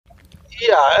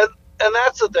Yeah, and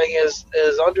that's the thing is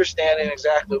understanding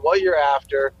exactly what you're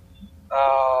after,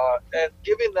 and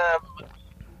giving them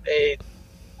a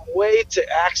way to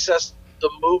access the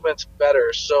movements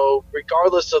better. So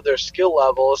regardless of their skill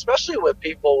level, especially with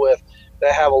people with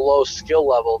that have a low skill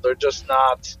level, they're just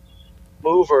not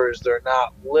movers, they're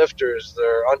not lifters,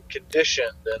 they're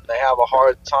unconditioned, and they have a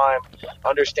hard time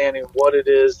understanding what it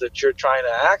is that you're trying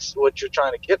to what you're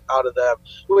trying to get out of them,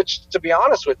 which, to be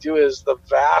honest with you, is the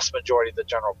vast majority of the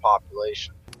general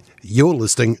population. You're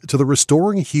listening to the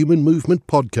Restoring Human Movement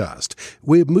podcast,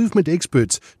 where movement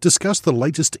experts discuss the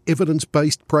latest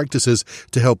evidence-based practices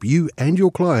to help you and your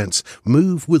clients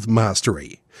move with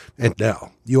mastery. And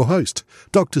now, your host,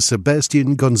 Dr.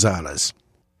 Sebastian Gonzalez.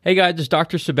 Hey guys, it's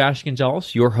Dr. Sebastian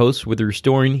Gonzalez, your host with the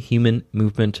Restoring Human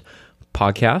Movement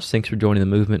podcast. Thanks for joining the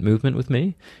movement with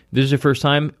me. If this is your first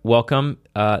time, welcome.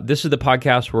 This is the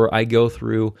podcast where I go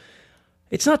through,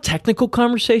 it's not technical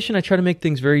conversation. I try to make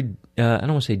things very, I don't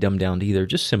want to say dumbed down either,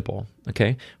 just simple,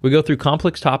 okay? We go through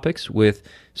complex topics with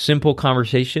simple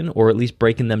conversation, or at least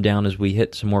breaking them down as we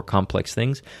hit some more complex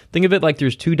things. Think of it like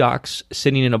there's two docs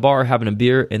sitting in a bar having a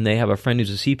beer, and they have a friend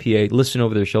who's a CPA, listen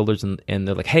over their shoulders, and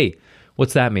they're like, hey,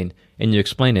 what's that mean? And you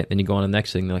explain it, then you go on to the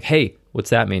next thing. They're like, hey,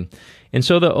 what's that mean? And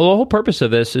so the whole purpose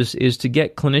of this is to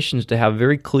get clinicians to have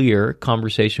very clear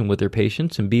conversation with their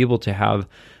patients and be able to have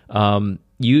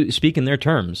you speak in their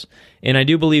terms. And I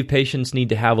do believe patients need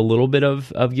to have a little bit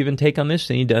of give and take on this.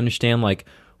 They need to understand like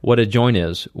what a joint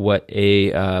is, what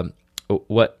a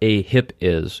hip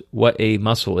is, what a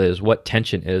muscle is, what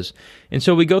tension is. And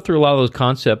so we go through a lot of those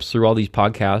concepts through all these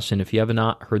podcasts. And if you have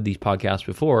not heard these podcasts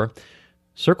before,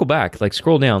 circle back, like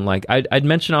scroll down. Like I'd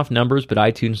mention off numbers, but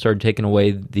iTunes started taking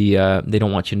away the, they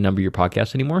don't want you to number your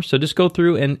podcast anymore. So just go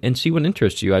through and see what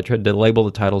interests you. I tried to label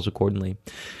the titles accordingly.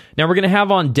 Now we're going to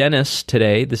have on Dennis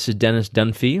today. This is Dennis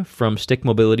Dunphy from Stick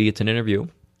Mobility. It's an interview.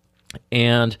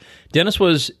 And Dennis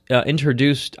was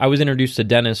introduced, I was introduced to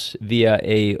Dennis via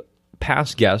a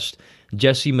past guest,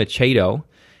 Jesse Macado.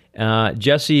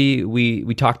 Jesse,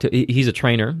 we talked to, he's a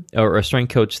trainer or a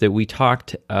strength coach that we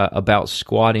talked about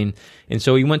squatting. And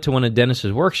so he went to one of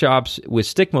Dennis's workshops with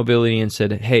stick mobility and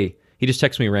said, hey, he just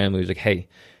texted me randomly. He was like, hey,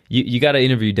 you got to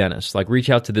interview Dennis, like reach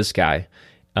out to this guy.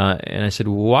 And I said,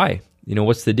 well, why? You know,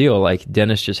 what's the deal? Like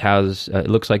Dennis just has, it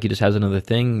looks like he just has another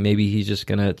thing. Maybe he's just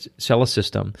going to sell a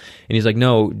system. And he's like,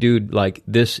 no, dude, like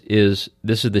this is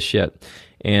the shit.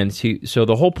 And so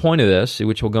the whole point of this,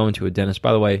 which we'll go into with Dennis,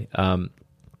 by the way,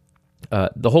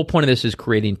 the whole point of this is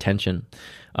creating tension.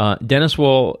 Dennis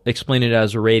will explain it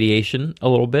as irradiation a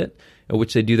little bit,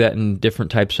 which they do that in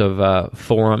different types of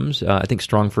forums. I think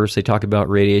Strong First, they talk about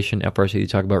radiation. FRC, they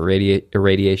talk about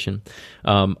irradiation.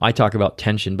 I talk about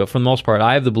tension. But for the most part,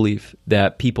 I have the belief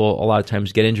that people a lot of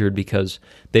times get injured because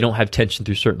they don't have tension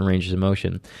through certain ranges of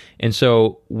motion. And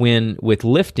so with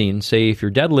lifting, say if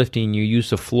you're deadlifting, you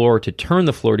use the floor to turn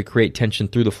the floor to create tension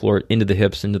through the floor into the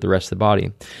hips, into the rest of the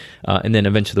body. And then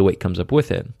eventually the weight comes up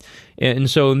with it. And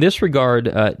so in this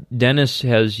regard, Dennis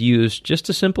has used just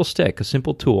a simple stick, a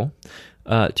simple tool,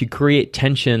 to create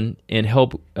tension and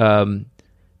help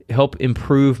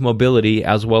improve mobility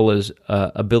as well as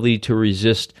ability to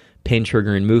resist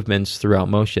pain-triggering movements throughout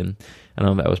motion. I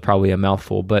don't know if that was probably a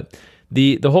mouthful, but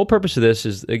the whole purpose of this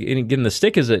is, again, the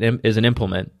stick is an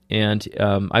implement. And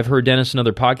I've heard Dennis in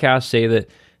other podcasts say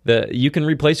that you can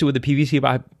replace it with a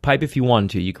PVC pipe if you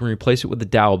want to. You can replace it with a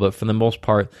dowel, but for the most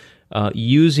part,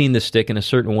 using the stick in a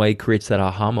certain way creates that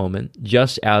aha moment,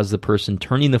 just as the person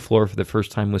turning the floor for the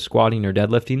first time with squatting or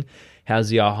deadlifting has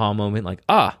the aha moment, like,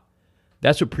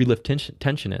 that's what pre-lift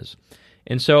tension is.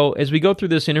 And so as we go through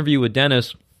this interview with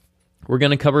Dennis, we're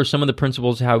going to cover some of the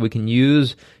principles of how we can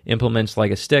use implements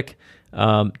like a stick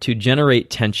to generate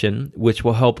tension, which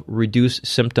will help reduce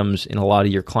symptoms in a lot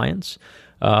of your clients.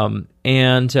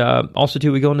 And also,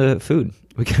 too, we go into food.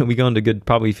 We go into good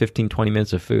probably 15, 20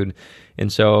 minutes of food.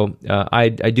 And so I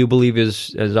do believe,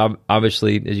 as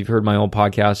obviously, as you've heard my old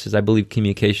podcast, is I believe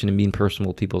communication and being personal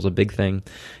with people is a big thing.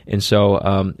 And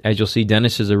so as you'll see,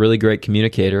 Dennis is a really great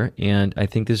communicator, and I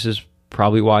think this is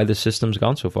probably why the system's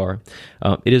gone so far.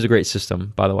 It is a great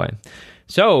system, by the way.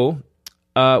 So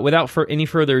without any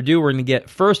further ado, we're going to get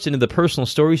first into the personal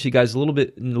story, so you guys learn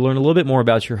a little bit more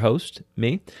about your host,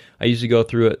 me. I usually go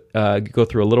through a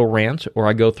little rant, or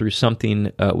I go through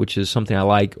something which is something I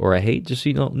like or I hate, just so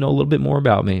you know a little bit more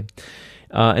about me.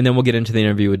 And then we'll get into the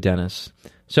interview with Dennis.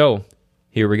 So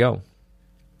here we go.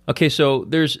 Okay, so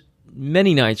there's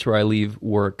many nights where I leave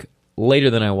work later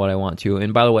than what I want to.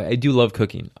 And by the way, I do love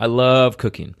cooking. I love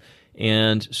cooking.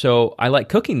 And so I like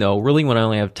cooking, though, really when I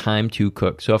only have time to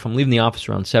cook. So if I'm leaving the office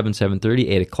around 7:30,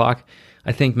 8 o'clock,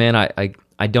 I think, man,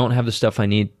 I don't have the stuff I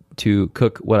need to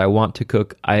cook what I want to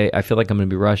cook, I feel like I'm going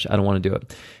to be rushed. I don't want to do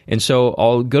it. And so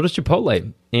I'll go to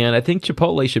Chipotle. And I think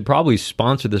Chipotle should probably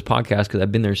sponsor this podcast because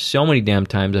I've been there so many damn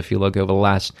times, I feel like, over the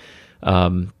last,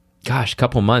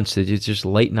 couple months. It's just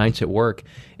late nights at work.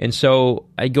 And so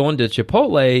I go into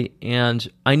Chipotle,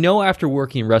 and I know after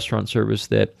working restaurant service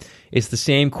that it's the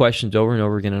same questions over and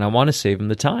over again, and I want to save them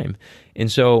the time.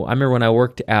 And so I remember when I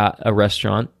worked at a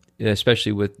restaurant,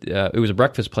 especially with, it was a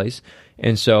breakfast place.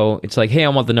 And so it's like, hey, I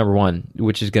want the number one,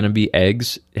 which is going to be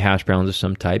eggs, hash browns of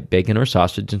some type, bacon or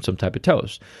sausage, and some type of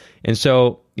toast. And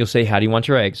so you'll say, how do you want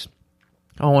your eggs?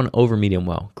 I want over medium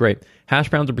well. Great. Hash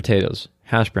browns or potatoes?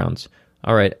 Hash browns.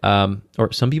 All right.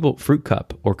 Or some people, fruit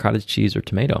cup or cottage cheese or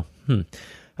tomato.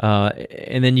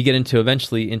 And then you get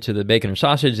eventually into the bacon or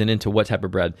sausage and into what type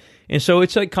of bread. And so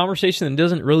it's like conversation that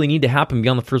doesn't really need to happen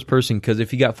beyond the first person, because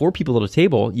if you got 4 people at a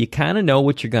table, you kind of know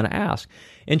what you're going to ask.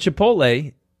 In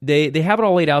Chipotle, they have it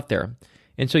all laid out there.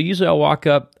 And so usually I'll walk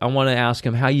up, I want to ask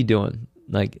them, how you doing?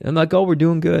 I'm like, oh, we're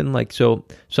doing good. And like, so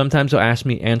sometimes they'll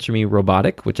answer me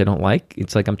robotic, which I don't like.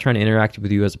 It's like I'm trying to interact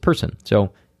with you as a person.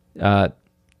 So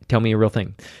tell me a real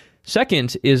thing.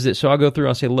 Second is that, so I'll go through,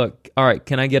 I'll say, look, all right,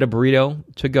 can I get a burrito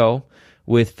to go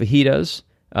with fajitas,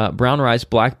 brown rice,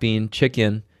 black bean,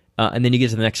 chicken, and then you get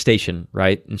to the next station,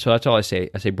 right? And so that's all I say.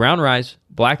 I say brown rice,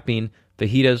 black bean,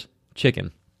 fajitas,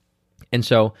 chicken. And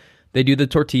so they do the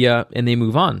tortilla and they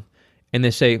move on. And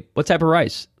they say, what type of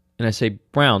rice? And I say,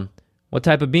 brown. What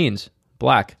type of beans?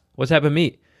 Black. What type of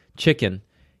meat? Chicken.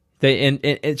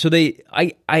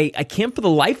 I can't for the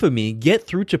life of me get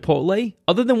through Chipotle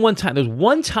other than one time. There's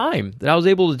one time that I was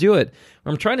able to do it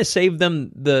where I'm trying to save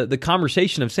them the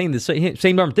conversation of saying the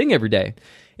same darn thing every day.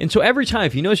 And so every time,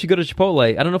 if you notice you go to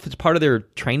Chipotle, I don't know if it's part of their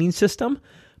training system,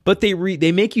 but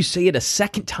they make you say it a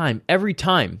second time every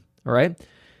time. All right,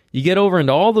 you get over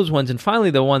into all those ones, and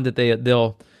finally the one that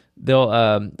they'll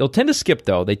tend to skip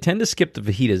though. They tend to skip the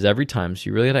fajitas every time, so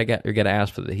you really gotta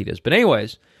ask for the fajitas. But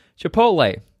anyways,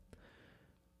 Chipotle.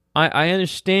 I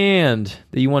understand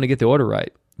that you want to get the order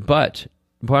right, but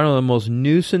one of the most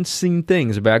nuisancing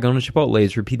things about going to Chipotle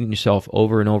is repeating yourself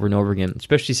over and over and over again,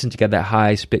 especially since you got that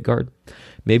high spit guard.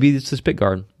 Maybe it's the spit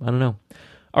guard. I don't know.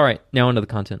 All right, now onto the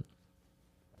content.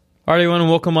 All right, everyone,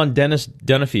 welcome on Dennis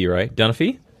Dunphy, right?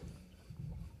 Dunphy?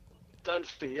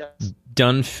 Dunphy, yes.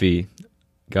 Dunphy.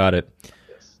 Got it.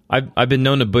 Yes. I've been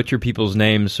known to butcher people's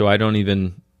names, so I don't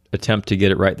even attempt to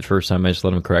get it right the first time. I just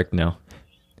let them correct now.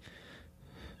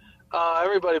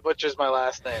 Everybody butchers my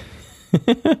last name.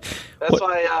 That's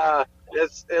why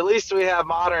it's at least we have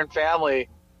Modern Family.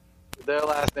 Their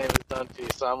last name is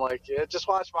Dunphy, so I'm like, yeah, just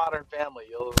watch Modern Family.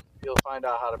 You'll find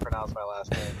out how to pronounce my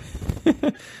last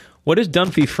name. What is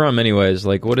Dunphy from, anyways?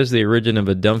 Like, what is the origin of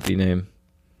a Dunphy name?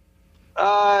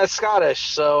 It's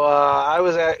Scottish. So I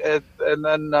was and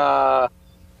then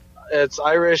it's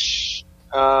Irish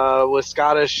with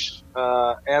Scottish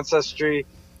ancestry.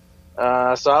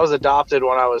 So I was adopted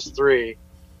when I was 3.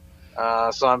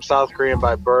 So I'm South Korean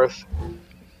by birth. You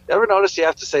ever notice you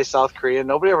have to say South Korean?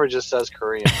 Nobody ever just says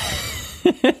Korean.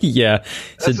 Yeah.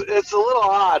 It's a little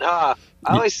odd, huh?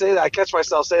 I always say that. I catch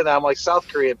myself saying that. I'm like, South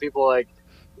Korean. People are like,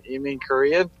 you mean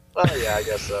Korean? Well, yeah, I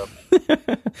guess so.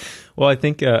 Well, I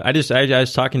think I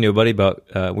was talking to a buddy about,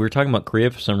 we were talking about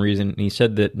Korea for some reason, and he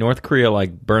said that North Korea,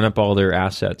 like, burn up all their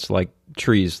assets, like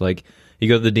trees. Like, you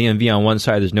go to the DMV on one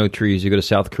side, there's no trees. You go to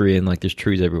South Korea, and, like, there's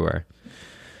trees everywhere.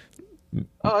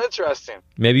 Oh, interesting.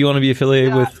 Maybe you want to be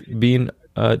affiliated with being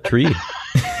a tree.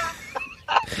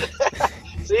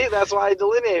 See, that's why I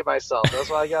delineate myself. That's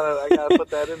why I gotta put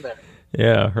that in there.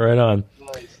 Yeah, right on.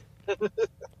 Nice.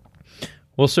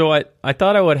 Well, so I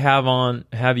thought I would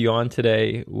have you on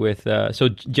today with so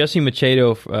Jesse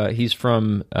Macado. He's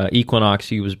from Equinox.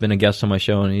 He was been a guest on my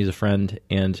show, and he's a friend.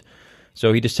 And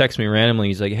so he just texted me randomly.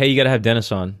 He's like, "Hey, you got to have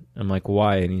Dennis on." I'm like,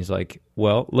 "Why?" And he's like,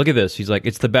 "Well, look at this." He's like,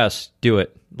 "It's the best. Do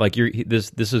it. Like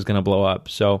this is gonna blow up."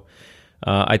 So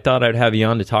I thought I'd have you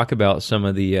on to talk about some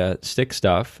of the stick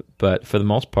stuff. But for the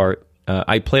most part,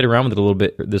 I played around with it a little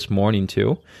bit this morning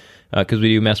too. Because we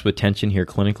do mess with tension here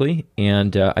clinically,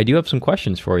 and I do have some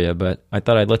questions for you, but I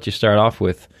thought I'd let you start off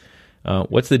with,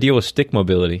 what's the deal with stick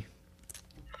mobility?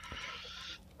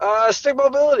 Stick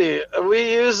mobility,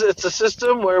 it's a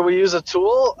system where we use a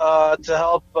tool to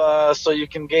help so you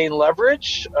can gain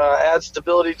leverage, add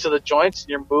stability to the joints in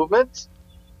your movement.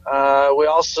 We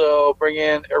also bring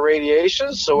in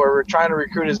irradiation, so we're trying to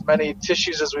recruit as many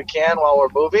tissues as we can while we're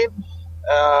moving.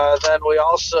 Then we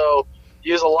also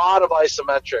use a lot of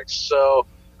isometrics. So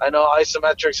I know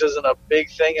isometrics isn't a big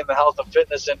thing in the health and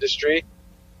fitness industry,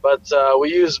 but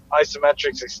we use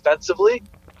isometrics extensively.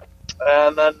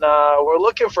 And then we're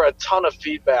looking for a ton of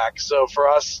feedback. So for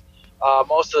us,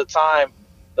 most of the time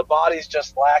the body's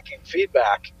just lacking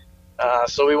feedback.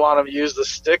 So we want to use the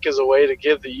stick as a way to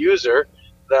give the user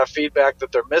that feedback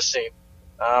that they're missing.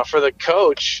 For the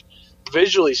coach,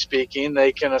 visually speaking,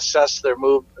 they can assess the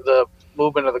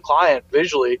movement of the client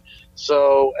visually.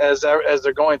 So as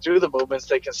they're going through the movements,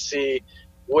 they can see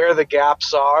where the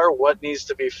gaps are, what needs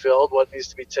to be filled, what needs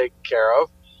to be taken care of.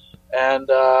 And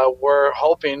we're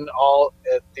hoping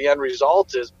the end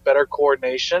result is better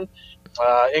coordination,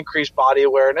 increased body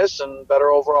awareness, and better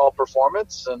overall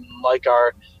performance. And like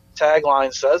our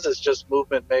tagline says, it's just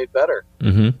movement made better.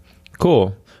 Mm-hmm.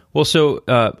 Cool. Well, so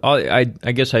I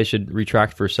guess I should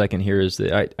retract for a second here. Is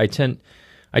that I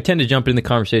tend to jump in the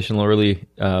conversation a little early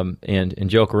and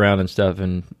joke around and stuff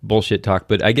and bullshit talk,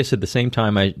 but I guess at the same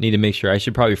time I need to make sure I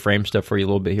should probably frame stuff for you a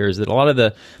little bit here. Is that a lot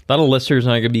of listeners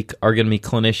are going to be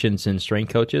clinicians and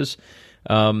strength coaches.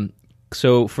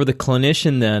 So for the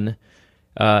clinician, then,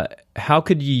 how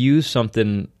could you use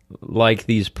something like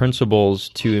these principles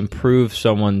to improve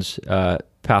someone's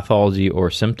pathology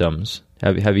or symptoms?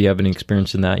 Have you any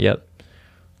experience in that yet?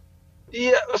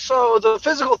 Yeah, so the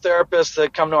physical therapists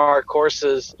that come to our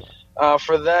courses,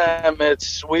 for them,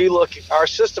 our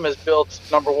system is built,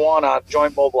 number one, on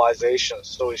joint mobilization.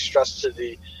 So we stress to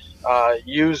the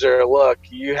user, look,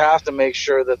 you have to make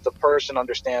sure that the person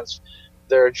understands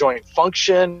their joint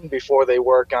function before they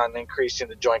work on increasing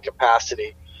the joint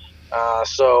capacity.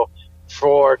 So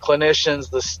for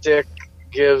clinicians, the stick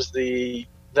gives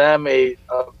them a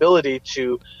ability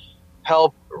to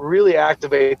help really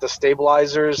activate the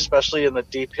stabilizers, especially in the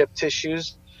deep hip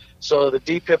tissues. So the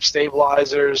deep hip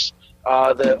stabilizers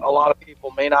that a lot of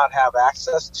people may not have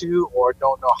access to or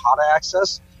don't know how to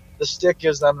access, the stick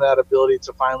gives them that ability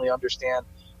to finally understand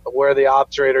where the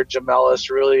obturator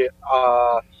gemellus really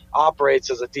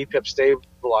operates as a deep hip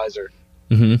stabilizer.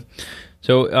 Mm-hmm.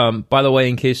 So, by the way,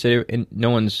 in case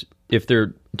if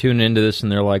they're tuning into this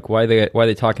and they're like, why are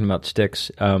they talking about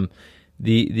sticks?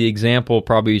 The example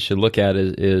probably you should look at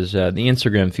is the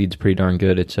Instagram feed's pretty darn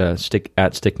good. It's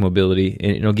stick mobility,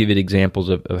 and it'll give you examples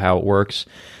of how it works.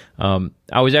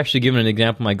 I was actually giving an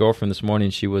example to my girlfriend this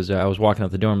morning. I was walking out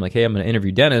the door. I'm like, hey, I'm going to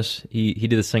interview Dennis. He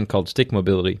did this thing called stick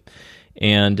mobility.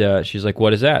 And she's like,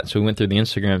 what is that? So we went through the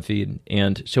Instagram feed.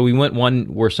 And so we went one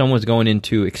where someone's going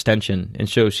into extension. And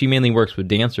so she mainly works with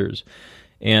dancers.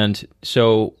 And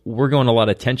so we're going a lot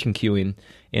of tension cueing.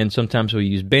 And sometimes we'll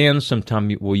use bands.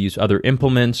 Sometimes we'll use other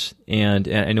implements. And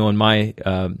I know in my,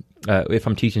 if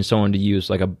I'm teaching someone to use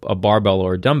like a barbell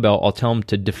or a dumbbell, I'll tell them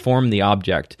to deform the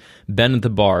object, bend the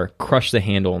bar, crush the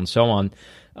handle, and so on.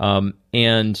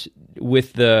 And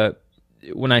with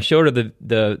when I showed her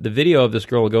the video of this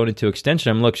girl going into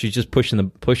extension, look, she's just pushing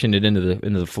it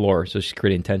into the floor, so she's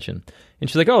creating tension. And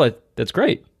she's like, oh, that's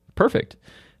great, perfect.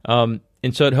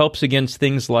 And so it helps against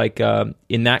things like,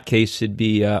 in that case, it'd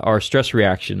be our stress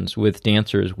reactions with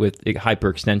dancers with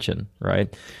hyperextension,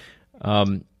 right?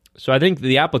 So I think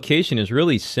the application is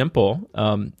really simple.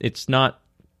 It's not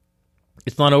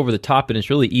over the top, and it's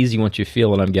really easy once you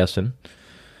feel it, I'm guessing.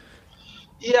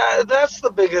 Yeah, that's the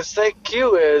biggest thing.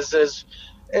 Q is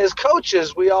as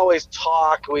coaches, we always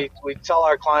talk. We tell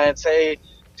our clients, hey,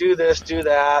 do this, do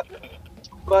that.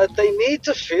 But they need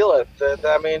to feel it.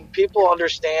 People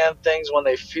understand things when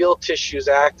they feel tissues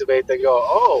activate. They go,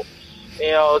 oh,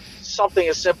 something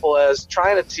as simple as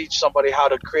trying to teach somebody how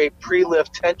to create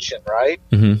pre-lift tension, right?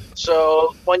 Mm-hmm.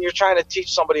 So when you're trying to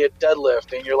teach somebody a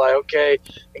deadlift and you're like, okay,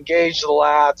 engage the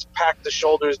lats, pack the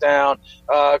shoulders down,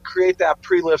 create that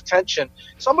pre-lift tension.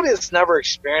 Somebody that's never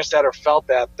experienced that or felt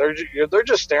that, they're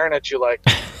just staring at you like,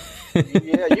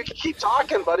 yeah, you can keep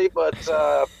talking, buddy, but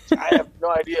I have no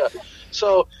idea.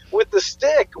 So with the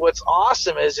stick, what's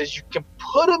awesome is you can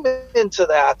put them into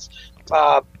that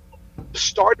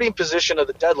starting position of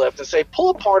the deadlift and say,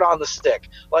 pull apart on the stick.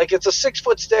 Like it's a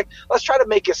 6-foot stick. Let's try to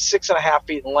make it 6.5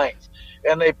 feet in length.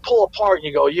 And they pull apart and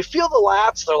you go, you feel the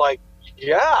lats? They're like,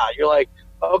 yeah. You're like,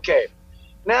 okay,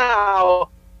 now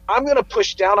I'm going to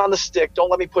push down on the stick. Don't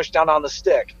let me push down on the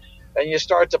stick. And you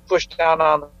start to push down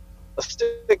on the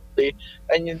stick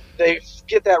and they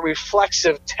get that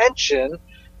reflexive tension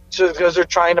because they're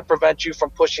trying to prevent you from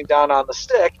pushing down on the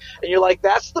stick. And you're like,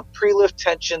 that's the pre-lift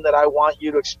tension that I want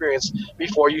you to experience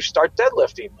before you start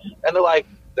deadlifting. And they're like,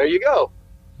 there you go.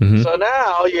 Mm-hmm. So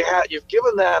now you've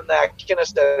given them that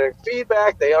kinesthetic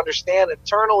feedback. They understand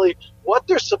internally what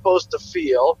they're supposed to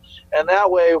feel. And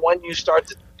that way, when you start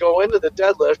to go into the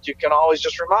deadlift, you can always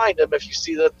just remind them if you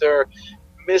see that they're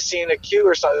missing a cue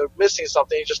or something, missing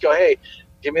something, you just go, hey,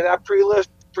 give me that pre-lift.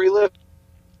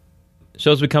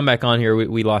 So as we come back on here,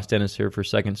 we lost Dennis here for a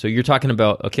second. So you're talking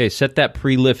about, okay, set that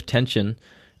pre-lift tension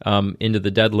into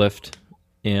the deadlift,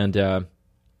 and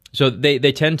So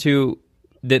they tend to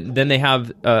then they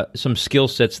have some skill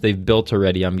sets they've built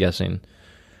already, I'm guessing,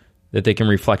 that they can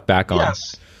reflect back on.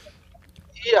 Yes.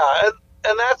 Yeah,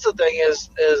 and that's the thing is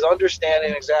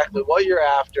understanding exactly what you're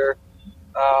after,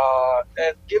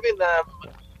 and giving them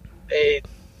a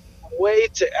way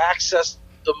to access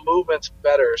the movements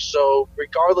better. So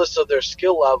regardless of their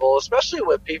skill level, especially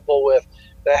with people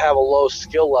that have a low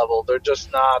skill level, they're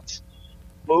just not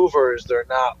movers, they're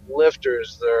not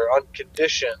lifters, they're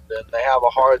unconditioned, and they have a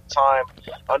hard time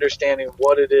understanding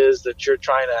what it is that you're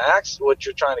trying to what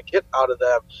you're trying to get out of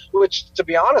them, which, to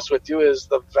be honest with you, is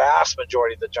the vast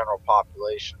majority of the general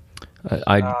population.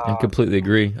 I completely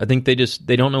agree. I think they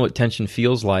don't know what tension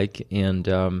feels like, and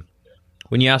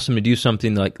when you ask them to do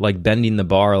something like bending the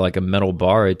bar, like a metal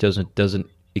bar, it doesn't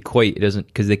equate. It doesn't,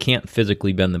 because they can't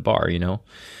physically bend the bar,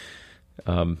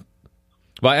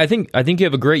 But I think you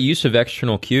have a great use of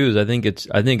external cues. I think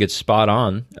it's spot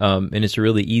on, and it's a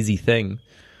really easy thing.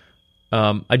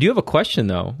 I do have a question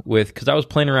though, because I was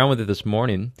playing around with it this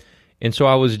morning, and so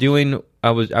I was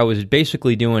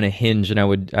basically doing a hinge, and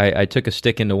I took a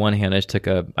stick into one hand. I took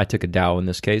a dowel in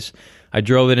this case. I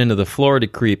drove it into the floor to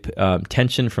create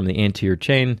tension from the anterior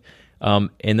chain,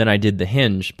 and then I did the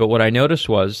hinge. But what I noticed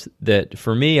was that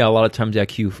for me, a lot of times I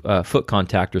cue foot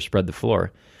contact or spread the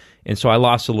floor. And so I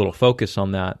lost a little focus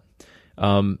on that.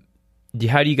 How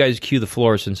do you guys cue the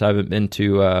floor since I haven't been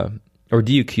to, or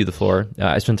do you cue the floor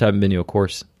since I haven't been to a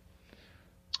course?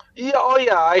 Yeah,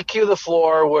 I cue the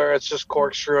floor where it's just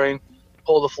corkscrewing,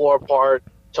 pull the floor apart,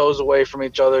 toes away from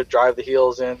each other, drive the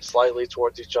heels in slightly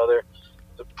towards each other,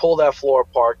 pull that floor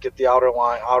apart, get the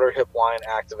outer hip line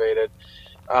activated.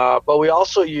 But we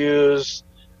also use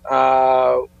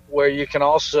where you can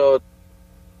also,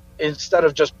 instead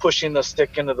of just pushing the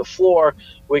stick into the floor,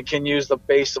 we can use the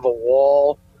base of a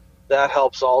wall. That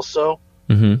helps also.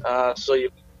 Mm-hmm. So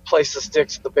you place the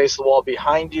sticks at the base of the wall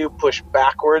behind you, push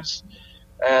backwards,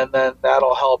 and then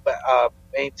that'll help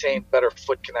maintain better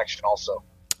foot connection also.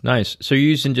 Nice. So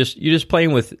you're just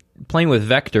playing with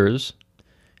vectors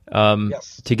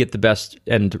yes. to get the best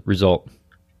end result.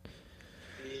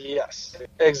 Yes,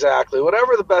 exactly.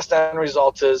 Whatever the best end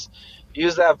result is,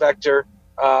 use that vector.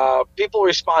 People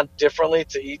respond differently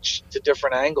to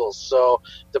different angles. So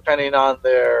depending on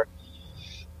their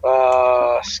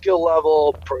skill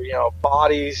level,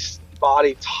 body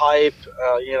type,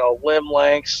 limb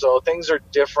length. So things are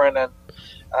different. And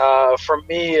for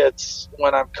me, it's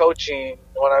when I'm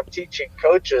teaching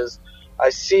coaches, I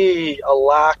see a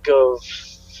lack of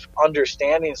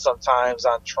understanding sometimes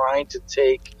on trying to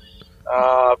take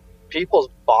people's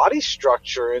body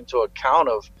structure into account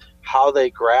of how they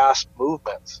grasp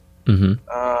movements. Mm-hmm.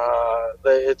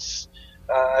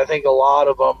 I think a lot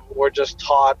of them were just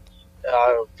taught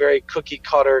very cookie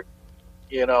cutter,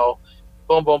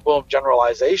 boom, boom, boom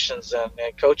generalizations, and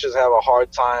coaches have a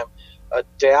hard time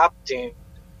adapting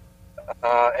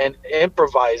and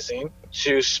improvising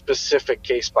to specific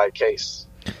case by case.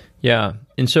 Yeah,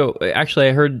 and so actually,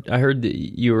 I heard that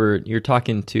you're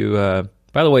talking to.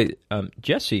 By the way,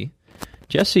 Jesse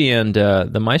and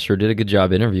the Maestro did a good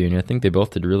job interviewing you. I think they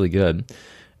both did really good.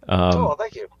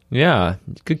 Thank you. Yeah,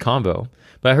 good combo.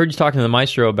 But I heard you talking to the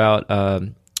Maestro about.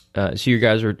 So you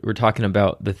guys were talking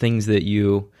about the things that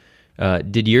you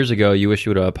did years ago. You wish you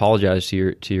would have apologized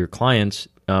to your clients.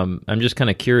 I'm just kind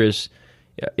of curious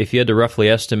if you had to roughly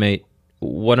estimate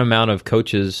what amount of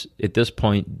coaches at this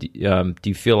point do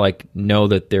you feel like know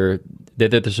that they're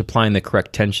supplying the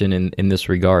correct tension in this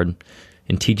regard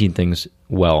and teaching things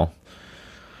well.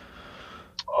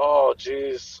 Oh,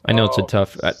 geez. I know it's a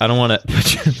tough. I don't want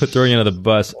to throw you under the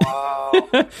bus. Wow.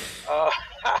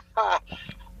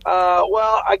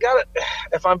 Well, I got it.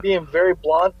 If I'm being very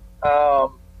blunt,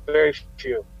 very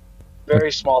few,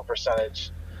 very small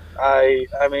percentage. I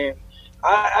mean,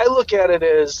 I look at it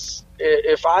as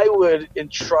if I would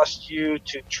entrust you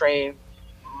to train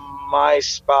my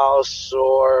spouse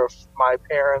or my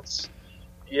parents,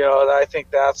 I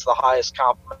think that's the highest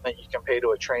compliment you can pay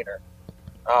to a trainer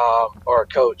or a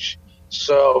coach.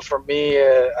 So for me,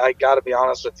 I got to be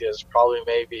honest with you, it's probably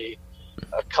maybe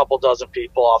a couple dozen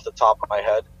people off the top of my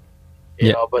head,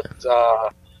 you know. But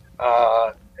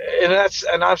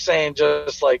and I'm saying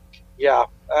just like, yeah,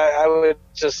 I would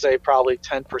just say probably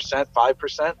 10%,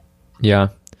 5%. Yeah.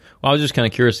 Well, I was just kind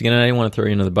of curious again. I didn't want to throw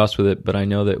you under the bus with it, but I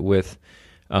know that with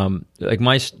like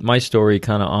my story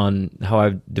kind of on how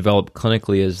I've developed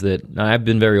clinically is that I've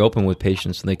been very open with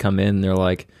patients, and they come in and they're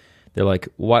like,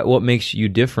 what makes you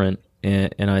different?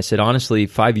 And I said, honestly,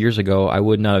 5 years ago, I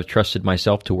would not have trusted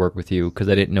myself to work with you because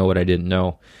I didn't know what I didn't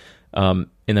know. And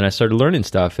then I started learning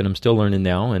stuff, and I'm still learning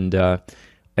now. And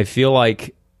I feel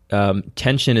like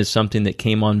tension is something that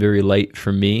came on very late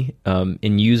for me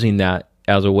in using that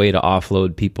as a way to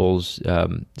offload people's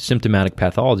symptomatic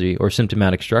pathology or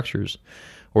symptomatic structures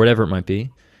or whatever it might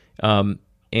be.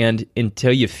 And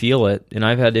until you feel it, and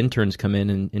I've had interns come in,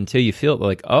 and until you feel it,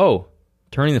 like, oh,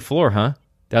 turning the floor, huh?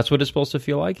 That's what it's supposed to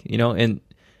feel like, and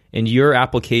your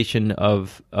application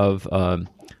of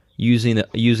using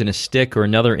a stick or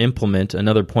another implement,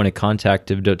 another point of contact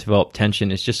to develop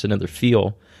tension is just another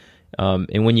feel.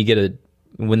 And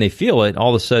when they feel it,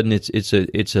 all of a sudden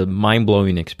it's a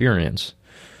mind-blowing experience.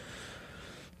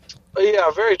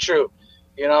 Yeah, very true.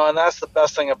 And that's the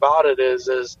best thing about it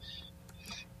is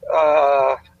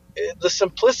the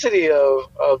simplicity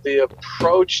of the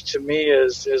approach to me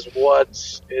is what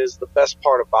is the best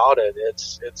part about it.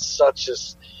 It's such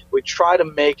as we try to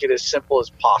make it as simple as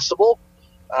possible,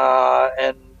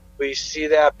 and we see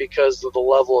that because of the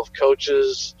level of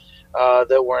coaches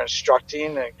that we're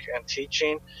instructing and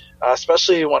teaching,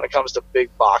 especially when it comes to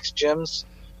big box gyms.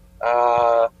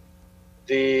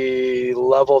 The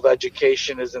level of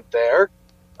education isn't there.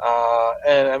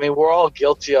 And I mean, we're all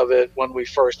guilty of it when we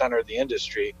first entered the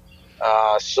industry.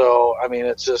 So, I mean,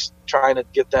 it's just trying to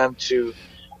get them to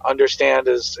understand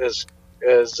as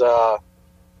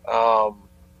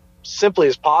simply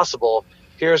as possible.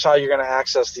 Here's how you're going to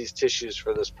access these tissues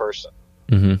for this person.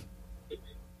 Mm-hmm.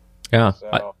 Yeah.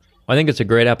 So, I think it's a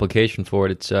great application for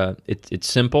it. It's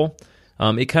simple.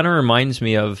 It kind of reminds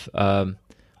me of,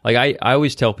 like I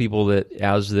always tell people that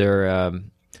as they're,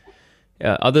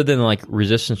 other than like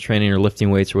resistance training or lifting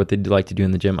weights or what they like to do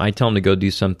in the gym, I tell them to go do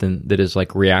something that is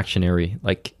like reactionary,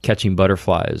 like catching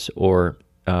butterflies or,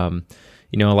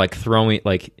 like throwing,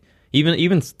 like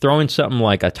even throwing something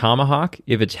like a tomahawk.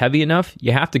 If it's heavy enough,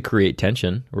 you have to create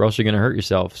tension or else you're going to hurt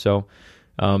yourself. So,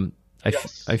 I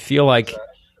feel like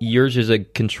yours is a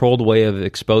controlled way of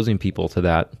exposing people to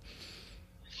that.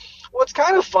 What's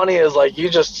kind of funny is, like, you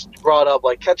just brought up,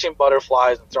 like, catching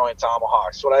butterflies and throwing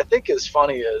tomahawks. What I think is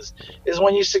funny is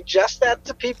when you suggest that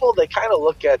to people, they kind of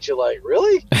look at you like,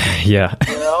 really? Yeah.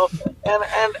 And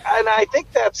I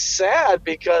think that's sad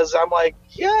because I'm like,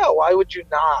 yeah, why would you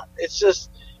not? It's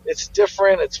just, it's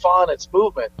different, it's fun, it's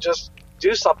movement. Just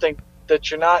do something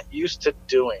that you're not used to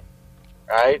doing,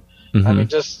 right? Mm-hmm. I mean,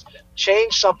 just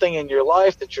change something in your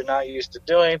life that you're not used to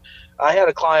doing. I had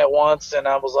a client once, and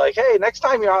I was like, hey, next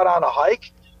time you're out on a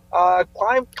hike,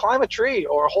 climb a tree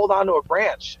or hold on to a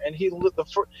branch. And he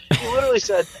literally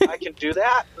said, I can do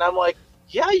that. And I'm like,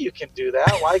 yeah, you can do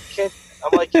that. Why can't?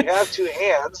 I'm like, you have two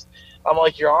hands. I'm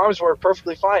like, your arms work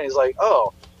perfectly fine. He's like,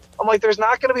 oh. I'm like, there's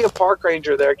not going to be a park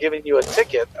ranger there giving you a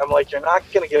ticket. I'm like, you're not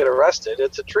going to get arrested.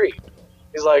 It's a tree.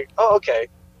 He's like, oh, okay.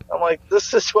 I'm like,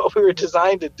 this is what we were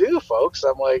designed to do, folks.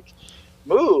 I'm like,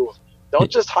 move. Don't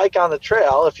just hike on the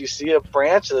trail. If you see a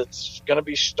branch that's going to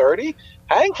be sturdy,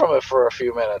 hang from it for a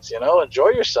few minutes, enjoy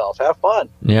yourself, have fun.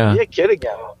 Yeah. Be a kid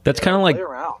again. That's kind of like,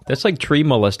 that's like tree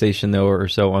molestation though, or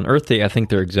so. On Earth Day, I think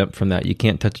they're exempt from that. You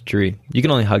can't touch a tree. You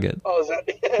can only hug it. Oh, is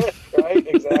that right?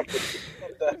 Exactly.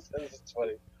 That's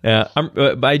funny. Yeah,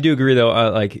 but I do agree though.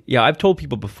 I've told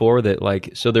people before that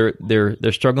so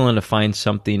they're struggling to find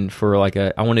something for like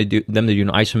I want to do them to do an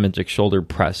isometric shoulder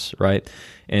press, right?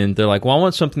 And they're like, well, I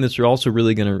want something that's also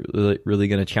really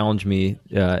gonna challenge me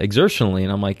exertionally.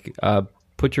 And I'm like,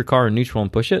 put your car in neutral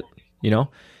and push it,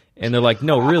 And they're like,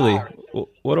 no, really,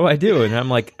 what do I do? And I'm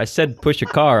like, I said push a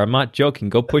car. I'm not joking.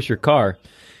 Go push your car.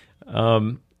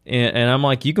 And I'm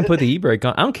like, you can put the e-brake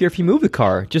on. I don't care if you move the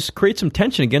car. Just create some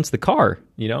tension against the car,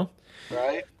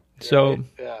 Right. So, right.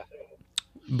 Yeah.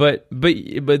 But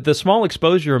the small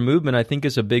exposure or movement, I think,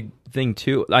 is a big thing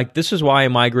too. Like, this is why I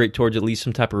migrate towards at least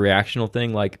some type of reactional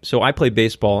thing. Like, so I play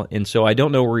baseball, and so I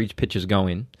don't know where each pitch is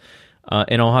going,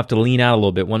 and I'll have to lean out a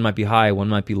little bit. One might be high, one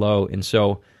might be low, and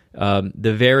so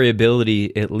the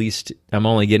variability, at least, I'm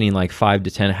only getting like 5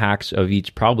 to 10 hacks of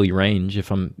each probably range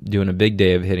if I'm doing a big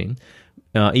day of hitting.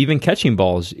 Even catching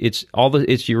balls, it's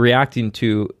you're reacting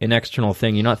to an external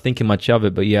thing. You're not thinking much of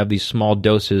it, but you have these small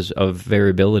doses of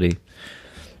variability.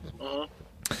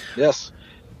 Mm-hmm. Yes.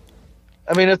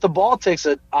 I mean, if the ball takes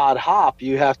an odd hop,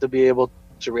 you have to be able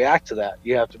to react to that.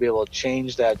 You have to be able to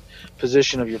change that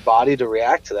position of your body to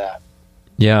react to that.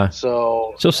 Yeah.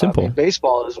 So simple.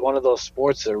 Baseball is one of those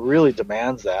sports that really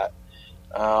demands that.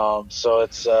 So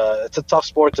it's a tough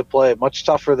sport to play, much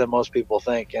tougher than most people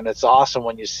think, and it's awesome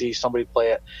when you see somebody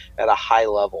play it at a high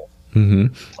level.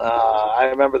 Mm-hmm. I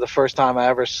remember the first time I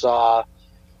ever saw,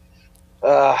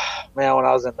 when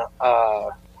I was in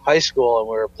high school and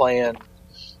we were playing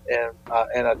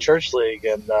in a church league,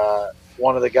 and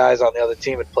one of the guys on the other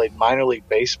team had played minor league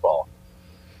baseball,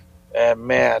 and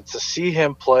man, to see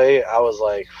him play, I was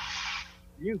like,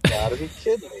 You gotta be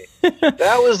kidding me.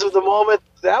 That was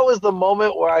the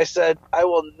moment where I said, I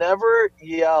will never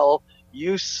yell,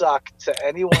 "You suck" to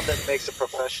anyone that makes a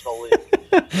professional league.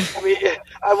 I mean,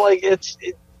 I'm like,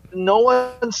 no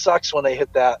one sucks when they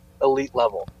hit that elite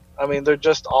level. I mean, they're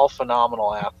just all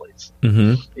phenomenal athletes.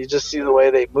 Mm-hmm. You just see the way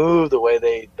they move, the way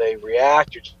they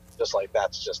react. You're just like,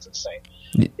 that's just insane.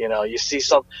 You know, you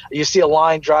see a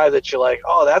line drive that you're like,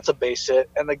 oh, that's a base hit,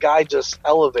 and the guy just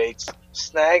elevates,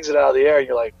 snags it out of the air, and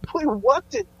you're like,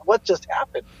 what just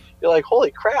happened? You're like,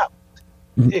 holy crap!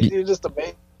 You're just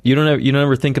amazed. You don't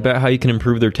ever think about how you can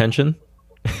improve their tension?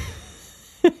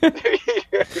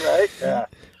 Right? Yeah.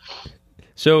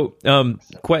 So,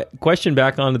 question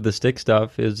back onto the stick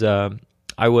stuff is, as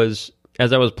I was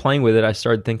playing with it, I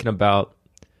started thinking about,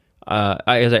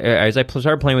 as I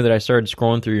started playing with it, I started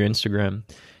scrolling through your Instagram.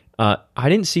 I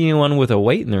didn't see anyone with a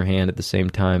weight in their hand at the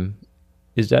same time.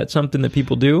 Is that something that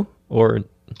people do, or?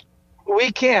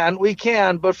 We can,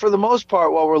 but for the most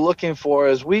part, what we're looking for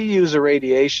is we use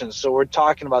irradiation, so we're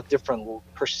talking about different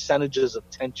percentages of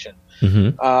tension.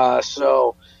 Mm-hmm.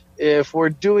 So if we're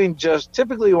doing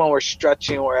typically when we're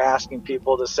stretching, we're asking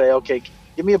people to say, okay,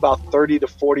 give me about 30 to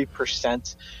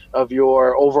 40% of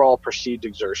your overall perceived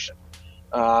exertion.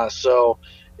 So,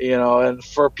 you know, and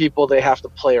for people, they have to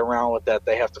play around with that.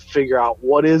 They have to figure out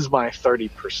what is my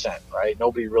 30%, right?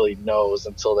 Nobody really knows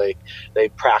until they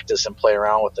practice and play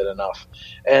around with it enough.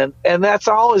 And that's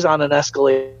always on an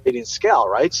escalating scale,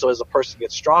 right? So as a person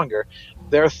gets stronger,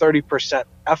 their 30%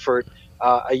 effort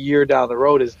a year down the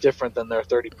road is different than their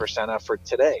 30% effort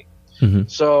today. Mm-hmm.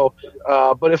 So,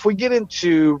 but if we get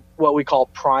into what we call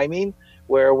priming,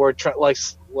 where we're like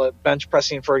bench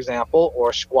pressing, for example,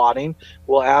 or squatting,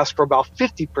 we'll ask for about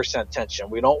 50% tension.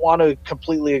 We don't want to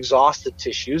completely exhaust the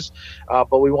tissues,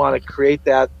 but we want to create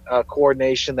that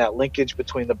coordination, that linkage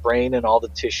between the brain and all the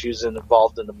tissues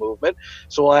involved in the movement.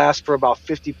 So we'll ask for about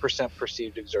 50%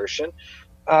 perceived exertion.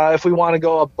 If we want to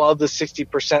go above the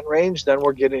 60% range, then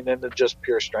we're getting into just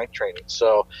pure strength training.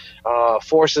 So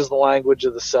force is the language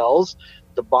of the cells.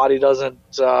 The body doesn't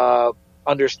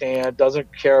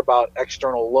doesn't care about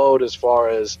external load as far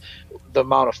as the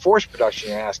amount of force production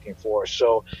you're asking for.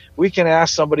 So we can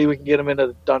ask somebody, we can get them into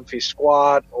the Dunphy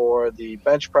squat or the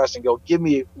bench press and go, give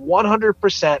me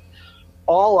 100%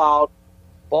 all out,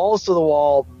 balls to the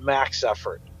wall, max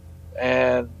effort.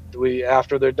 And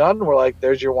after they're done, we're like,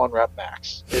 there's your 1 rep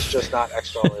max. It's just not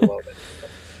externally loaded.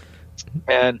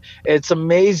 And it's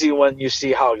amazing when you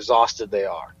see how exhausted they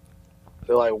are.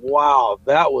 They're like, wow,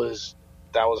 that was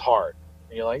hard.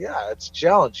 And you're like, yeah, it's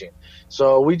challenging.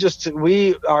 So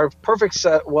our perfect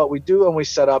set, what we do when we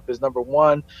set up is, number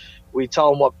one, we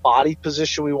tell them what body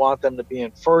position we want them to be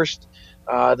in first.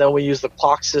 Then we use the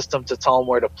clock system to tell them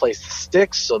where to place the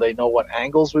sticks, so they know what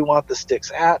angles we want the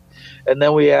sticks at. And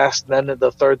then then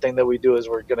the third thing that we do is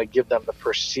we're going to give them the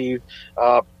perceived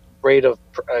rate of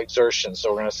exertion. So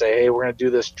we're going to say, hey, we're going to do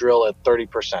this drill at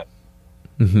 30%.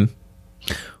 Mm-hmm.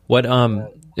 What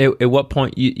at what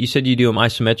point you said you do them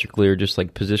isometrically or just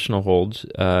like positional holds?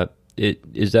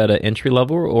 Is that an entry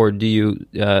level, or do you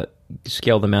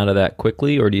scale them out of that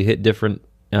quickly, or do you hit different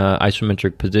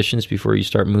isometric positions before you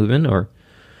start moving? Or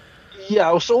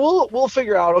yeah, so we'll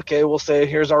figure out, okay, we'll say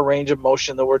here's our range of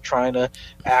motion that we're trying to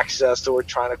access, that we're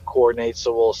trying to coordinate.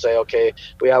 So we'll say, okay,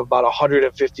 we have about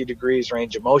 150 degrees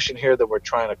range of motion here that we're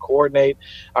trying to coordinate.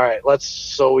 All right,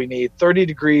 so we need 30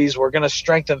 degrees. We're going to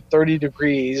strengthen 30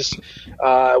 degrees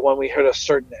when we hit a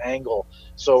certain angle.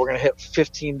 So we're going to hit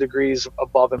 15 degrees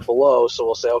above and below. So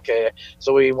we'll say, okay,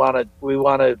 so we want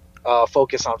to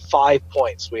focus on 5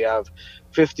 points. We have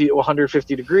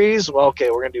 150 degrees. Well, okay,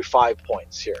 we're going to do 5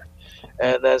 points here.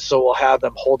 And then so we'll have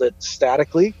them hold it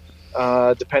statically.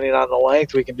 Depending on the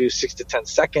length, we can do 6 to 10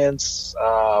 seconds.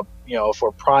 If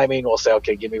we're priming, we'll say,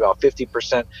 okay, give me about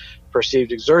 50%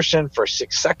 perceived exertion for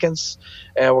 6 seconds,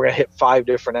 and we're going to hit 5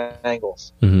 different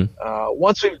angles. Mm-hmm.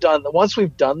 Once we've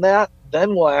done that,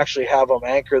 then we'll actually have them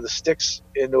anchor the sticks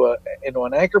into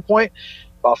an anchor point,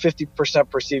 about 50%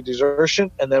 perceived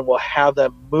exertion, and then we'll have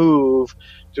them move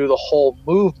through the whole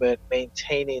movement,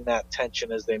 maintaining that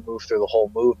tension as they move through the whole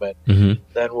movement. Mm-hmm.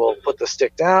 Then we'll put the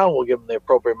stick down, we'll give them the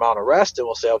appropriate amount of rest, and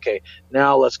we'll say, okay,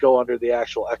 now let's go under the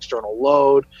actual external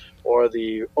load or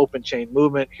the open chain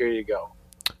movement. Here you go.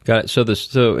 Got it.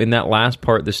 So in that last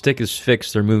part, the stick is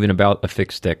fixed. They're moving about a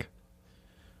fixed stick.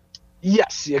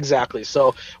 Yes, exactly.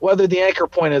 So whether the anchor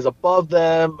point is above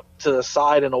them, to the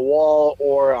side in a wall,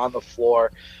 or on the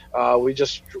floor,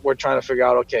 we're trying to figure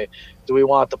out, okay, do we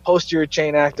want the posterior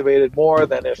chain activated more?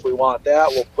 Then if we want that,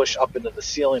 we'll push up into the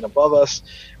ceiling above us.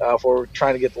 If we're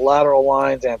trying to get the lateral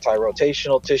lines,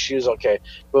 anti-rotational tissues, okay,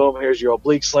 boom, here's your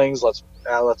oblique slings. Let's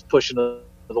push into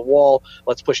the wall,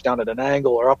 let's push down at an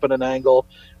angle or up at an angle.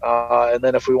 And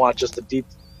then if we want just a deep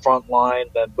front line,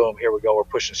 then boom, here we go. We're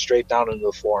pushing straight down into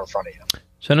the floor in front of you.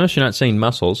 So I notice you're not saying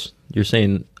muscles. You're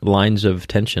saying lines of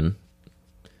tension.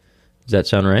 Does that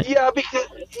sound right? Yeah, because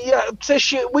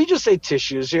tissue. We just say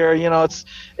tissues here.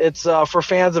 It's for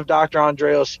fans of Dr.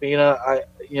 Andreo Spina.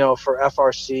 For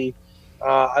FRC,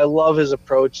 I love his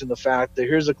approach and the fact that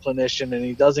here's a clinician and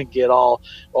he doesn't get all,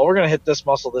 well, we're going to hit this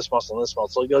muscle, and this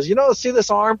muscle. He goes, see this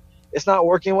arm? It's not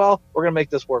working well. We're going to make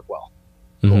this work well.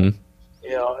 Mm-hmm. Cool.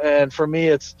 And for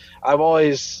me, I've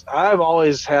always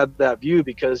had that view,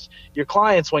 because your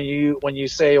clients, when you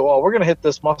say, well, we're going to hit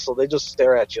this muscle, they just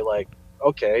stare at you like,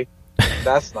 okay,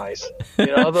 that's nice.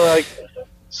 They're like,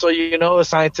 so a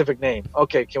scientific name.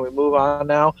 Okay, can we move on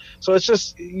now? So it's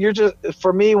just,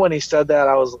 for me, when he said that,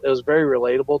 it was very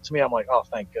relatable to me. I'm like, oh,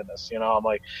 thank goodness. I'm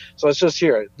like, so it's just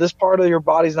here. This part of your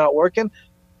body's not working.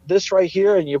 This right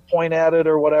here, and you point at it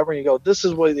or whatever, and you go, this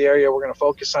is what the area we're going to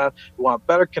focus on. We want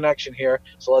better connection here,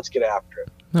 so let's get after it.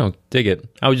 No, dig it.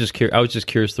 I was just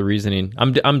curious the reasoning.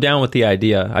 I'm down with the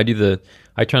idea.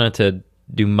 I try not to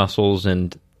do muscles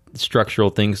and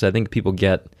structural things. I think people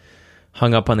get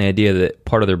hung up on the idea that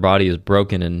part of their body is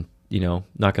broken and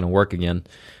not going to work again.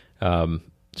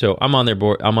 So I'm on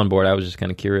board. I was just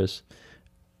kind of curious.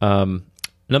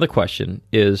 Another question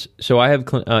is, so I have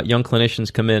young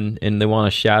clinicians come in and they want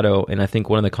to shadow, and I think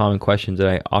one of the common questions that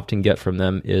I often get from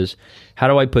them is, how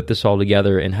do I put this all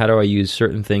together, and how do I use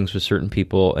certain things with certain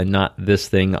people and not this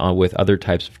thing with other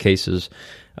types of cases?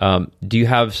 Do you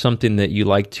have something that you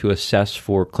like to assess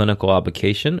for clinical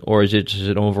application, or is it just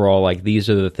an overall, like, these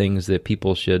are the things that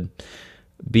people should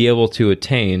be able to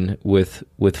attain with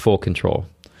full control?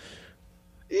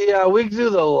 Yeah, we do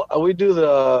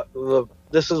the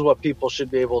this is what people should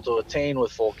be able to attain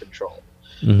with full control.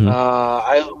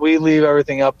 Mm-hmm. We leave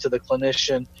everything up to the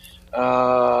clinician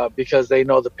because they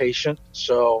know the patient.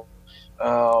 So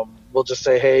we'll just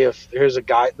say, hey, if here's a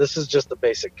guide, this is just the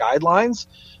basic guidelines.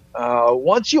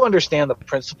 Once you understand the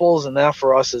principles, and that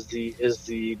for us is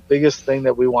the biggest thing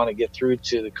that we want to get through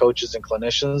to the coaches and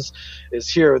clinicians, is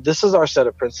here, this is our set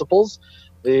of principles.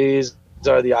 These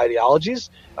are the ideologies.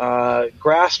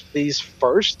 Grasp these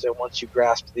first, and once you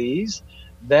grasp these,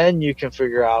 then you can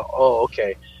figure out, oh,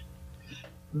 okay,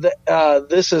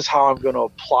 this is how I'm going to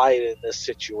apply it in this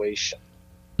situation.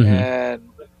 Mm-hmm. And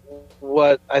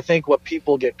what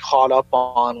people get caught up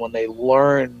on when they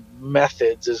learn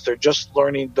methods is they're just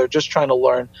trying to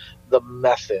learn the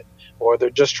method, or they're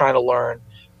just trying to learn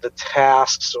the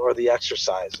tasks or the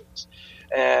exercises.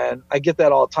 And I get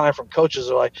that all the time from coaches.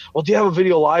 They're like, well, do you have a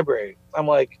video library? I'm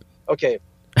like, okay,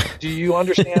 do you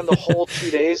understand the whole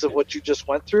 2 days of what you just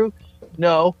went through?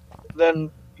 No.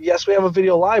 Then yes, we have a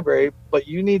video library, but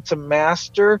you need to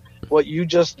master what you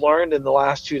just learned in the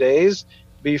last 2 days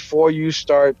before you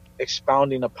start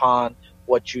expounding upon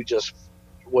what you just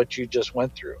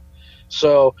went through.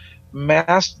 So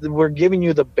we're giving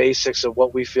you the basics of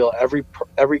what we feel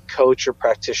every coach or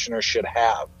practitioner should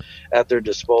have at their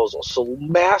disposal. So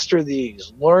master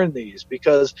these, learn these,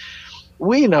 because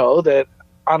we know that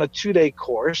on a 2-day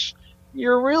course,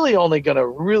 you're really only going to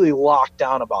really lock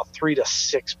down about 3 to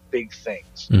 6 big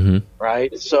things, mm-hmm.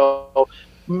 right? So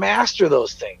master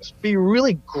those things. Be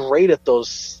really great at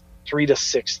those 3 to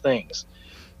 6 things.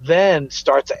 Then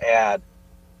start to add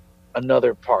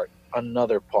another part,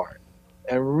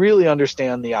 and really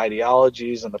understand the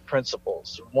ideologies and the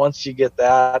principles. Once you get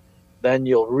that, then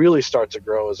you'll really start to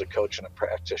grow as a coach and a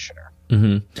practitioner.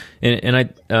 Mm-hmm. And I,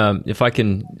 if I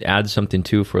can add something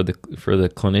too for the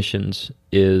clinicians,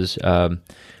 is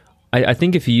I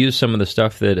think if you use some of the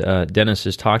stuff that Dennis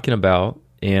is talking about,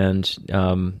 and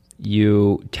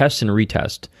you test and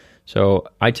retest. So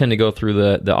I tend to go through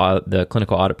the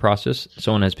clinical audit process.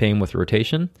 Someone has pain with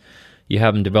rotation. You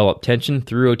have them develop tension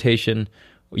through rotation.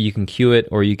 You can cue it,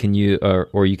 or you can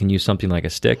use something like a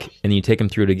stick, and then you take them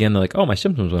through it again. They're like, "Oh, my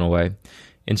symptoms went away."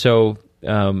 And so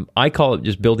I call it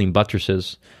just building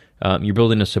buttresses. You're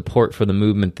building a support for the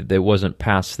movement that wasn't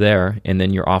passed there, and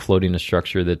then you're offloading a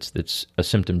structure that's a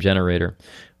symptom generator,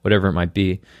 whatever it might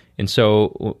be. And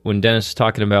so when Dennis is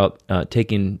talking about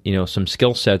taking some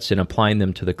skill sets and applying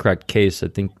them to the correct case, I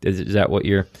think is that what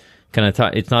you're kind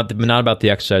of it's not about the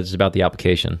exercise; it's about the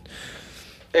application.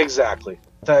 Exactly.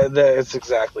 That's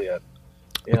exactly it.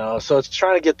 So it's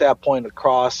trying to get that point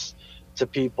across to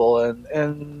people,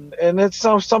 and it's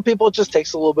some people, it just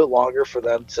takes a little bit longer for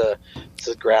them to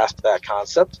grasp that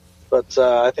concept, but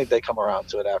I think they come around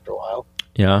to it after a while.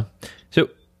 Yeah. So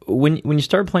when you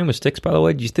start playing with sticks, by the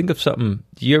way, do you think of something?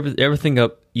 Do you ever think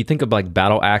of like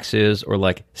battle axes or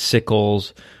like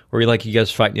sickles, or you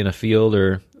guys fighting in a field,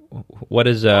 or what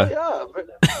is? Yeah.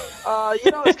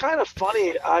 It's kind of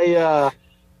funny.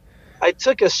 I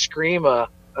took a screama.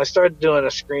 I started doing a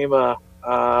screama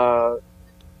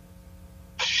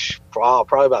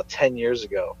probably about 10 years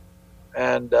ago,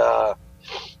 and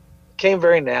came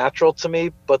very natural to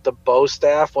me. But the bow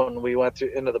staff, when we went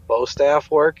into the bow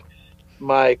staff work,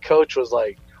 my coach was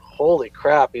like, "Holy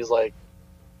crap!" He's like,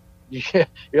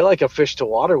 "You're like a fish to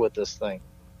water with this thing."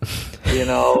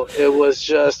 It was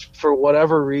just, for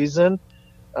whatever reason,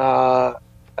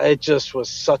 it just was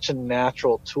such a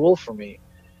natural tool for me.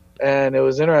 And it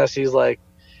was interesting. He's like,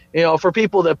 for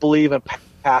people that believe in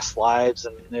past lives,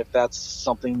 and if that's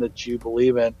something that you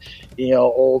believe in,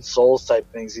 old souls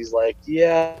type things, he's like,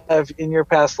 yeah, if in your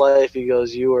past life, he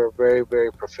goes, you were very,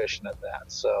 very proficient at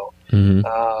that. So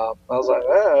I was like,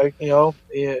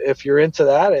 if you're into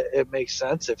that, it makes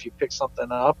sense. If you pick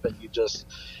something up and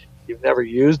you've never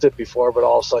used it before, but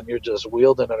all of a sudden you're just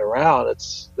wielding it around,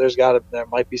 there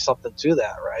might be something to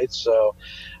that, right? So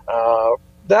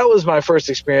that was my first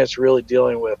experience really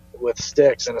dealing with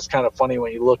sticks. And it's kind of funny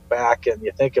when you look back and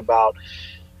you think about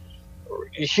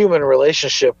human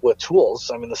relationship with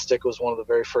tools. I mean, the stick was one of the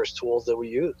very first tools that we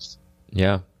used.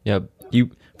 Yeah.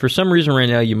 You, for some reason right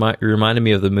now, you reminded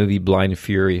me of the movie Blind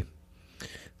Fury.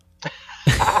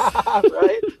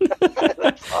 Right?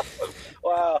 That's awesome.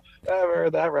 Wow. I haven't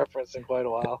heard that reference in quite a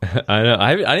while. I know.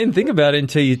 I didn't think about it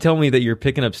until you told me that you're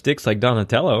picking up sticks like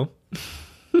Donatello.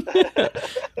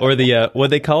 Or the what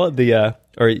they call it,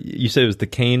 or you said it was the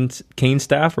cane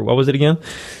staff, or what was it again?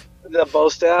 The bow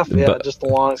staff, yeah, just a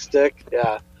long stick,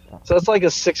 yeah. So it's like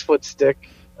a 6 foot stick,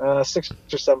 6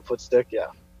 or 7 foot stick, yeah.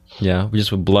 Yeah,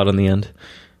 just with blood on the end.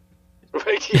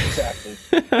 Right, exactly.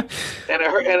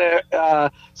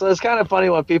 So it's kind of funny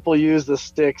when people use the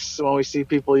sticks. When we see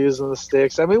people using the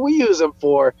sticks, I mean, we use them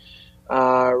for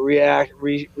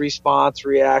response,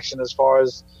 reaction, as far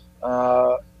as.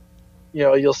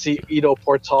 You'll see Ido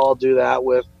Portal do that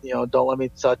with, don't let me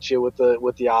touch you with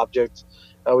the object.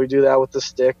 We do that with the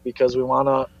stick because we want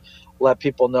to let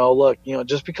people know, look,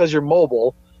 just because you're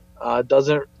mobile,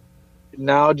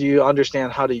 now do you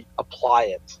understand how to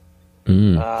apply it?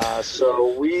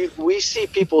 So we see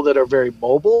people that are very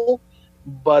mobile,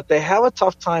 but they have a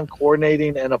tough time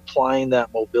coordinating and applying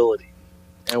that mobility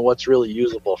and what's really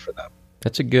usable for them.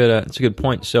 That's a good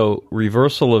point. So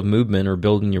reversal of movement or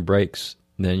building your brakes,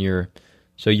 then you're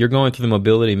going through the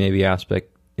mobility maybe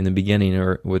aspect in the beginning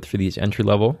or for these entry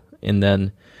level, and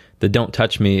then the don't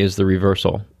touch me is the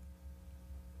reversal.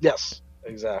 Yes,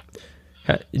 exactly.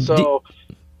 Go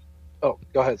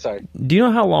ahead. Sorry. Do you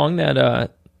know how long that?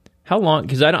 How long?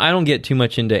 Because I don't get too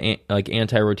much into like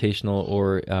anti-rotational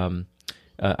or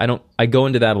I go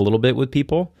into that a little bit with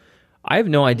people. I have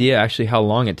no idea actually how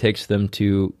long it takes them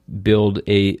to build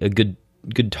a good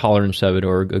tolerance of it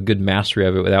or a good mastery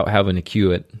of it without having to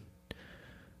cue it.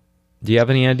 Do you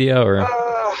have any idea? Or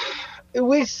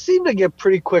we seem to get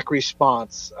pretty quick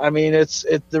response. I mean,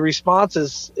 the response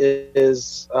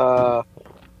is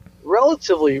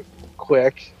relatively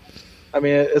quick. I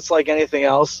mean, it's like anything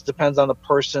else. It depends on the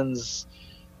person's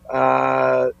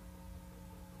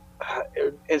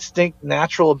instinct,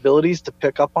 natural abilities to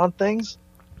pick up on things.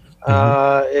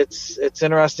 It's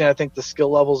interesting. I think the skill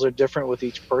levels are different with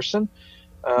each person,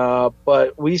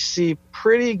 but we see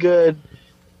pretty good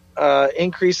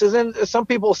increases. And some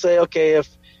people say, okay,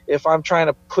 if I'm trying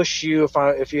to push you,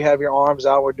 if you have your arms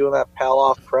out, we're doing that pal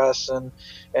off press, and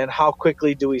how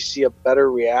quickly do we see a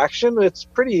better reaction? It's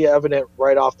pretty evident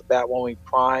right off the bat when we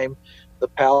prime the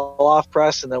pal off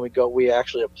press, and then we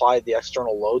actually apply the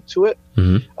external load to it.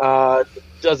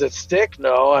 Does it stick?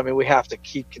 No. I mean, we have to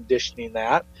keep conditioning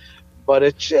that, but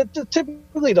it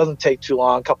typically doesn't take too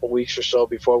long, a couple weeks or so,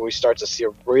 before we start to see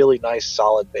a really nice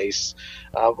solid base.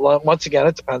 Once again,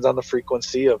 it depends on the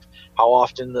frequency of how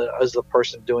often is the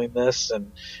person doing this,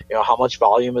 and how much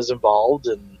volume is involved,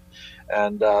 and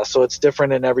so it's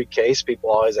different in every case.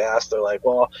 People always ask, they're like,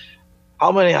 well,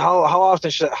 how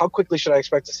quickly should I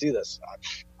expect to see this?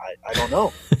 I don't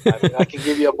know. I mean, I can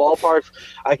give you a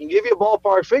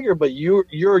ballpark figure, but you're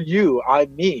you,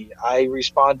 I'm me. I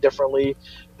respond differently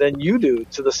than you do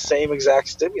to the same exact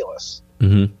stimulus.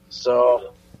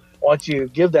 So once you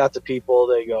give that to people,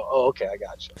 they go, oh, okay, I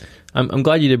got you. I'm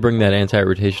glad you did bring that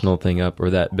anti-rotational thing up,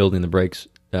 or that building the brakes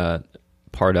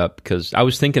part up, because I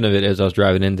was thinking of it as I was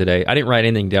driving in today. I didn't write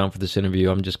anything down for this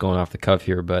interview. I'm just going off the cuff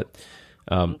here, but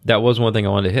that was one thing I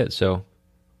wanted to hit. So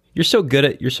you're so good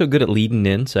at leading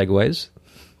in segues.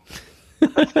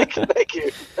 Thank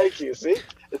you. See,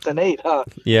 it's innate, huh?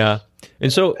 Yeah.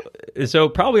 And so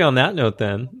probably on that note,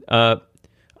 then,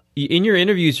 in your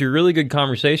interviews, you're a really good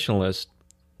conversationalist.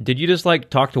 Did you just like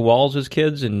talk to walls as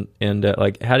kids, and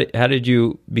like how did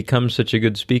you become such a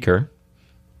good speaker?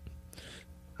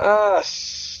 I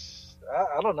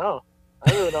don't know.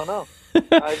 I really don't know.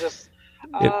 I just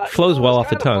It flows well off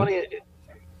the tongue. Funny.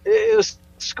 It was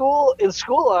school. In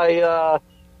school, I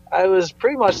was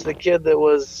pretty much the kid that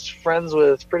was friends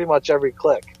with pretty much every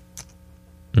clique.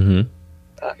 Mm-hmm.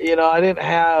 I didn't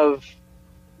have.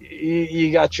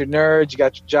 You got your nerds, you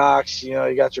got your jocks,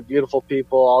 you got your beautiful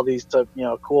people, all these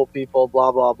cool people,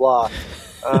 blah blah blah.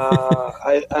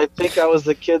 I think I was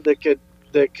the kid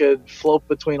that could float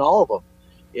between all of them.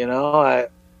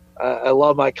 I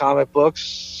love my comic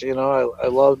books. I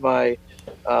loved my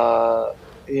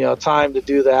time to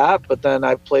do that. But then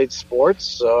I played sports,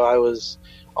 so I was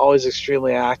always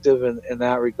extremely active in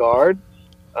that regard.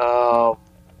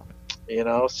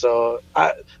 So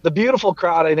the beautiful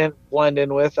crowd I didn't blend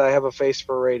in with. I have a face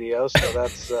for radio, so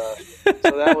that's so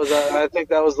that was I think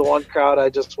that was the one crowd I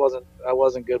just wasn't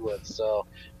good with. So,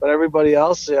 but everybody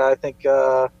else, yeah, I think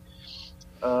I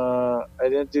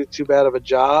didn't do too bad of a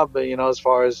job. But as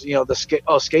far as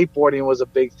skateboarding was a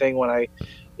big thing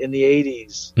in the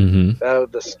 80s.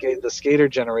 Mm-hmm. The skater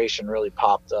generation really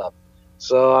popped up.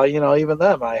 So even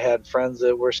then I had friends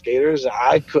that were skaters.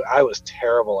 I was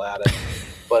terrible at it.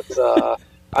 But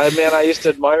I used to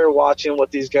admire watching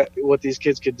what these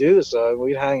kids could do. So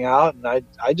we'd hang out, and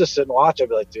I just sit and watch. I'd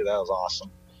be like, "Dude, that was awesome."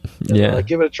 And yeah, like,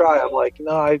 give it a try. I'm like,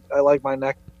 "No, I like my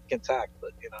neck intact,"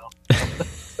 but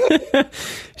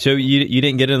So you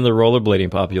didn't get into the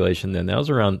rollerblading population then? That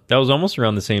was almost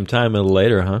around the same time, a little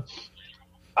later, huh?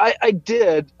 I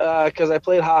did because I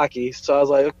played hockey. So I was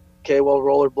like, okay, well,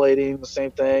 rollerblading, the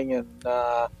same thing, and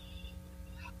I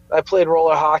played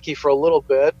roller hockey for a little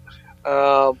bit.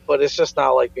 But it's just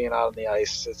not like being out on the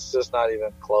ice. It's just not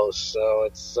even close. So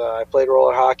I played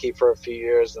roller hockey for a few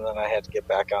years, and then I had to get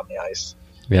back on the ice.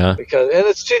 Yeah.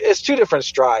 It's two different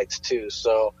strides too.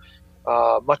 So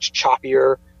much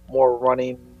choppier, more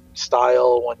running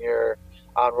style when you're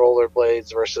on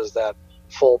rollerblades versus that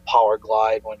full power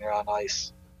glide when you're on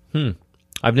ice.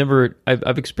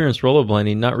 I've experienced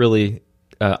rollerblading, not really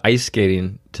ice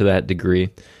skating to that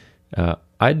degree. I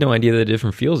had no idea the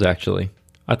different feels actually.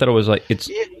 I thought it was like it's.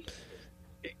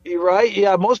 You're right.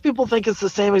 Yeah, most people think it's the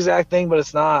same exact thing, but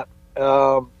it's not.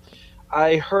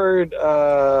 I heard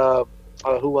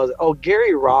who was it? Oh,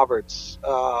 Gary Roberts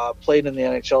played in the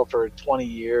NHL for 20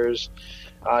 years.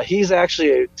 He's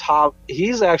actually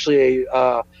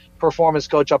a performance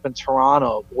coach up in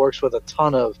Toronto. Works with a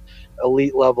ton of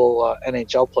elite level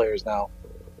NHL players now,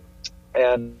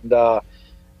 and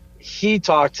he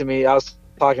talked to me. I was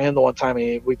talking to him the one time,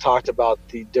 and we talked about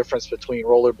the difference between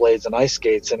rollerblades and ice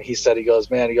skates, and he goes,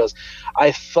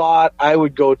 I thought I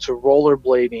would go to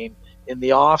rollerblading in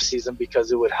the off season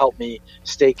because it would help me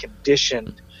stay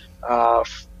conditioned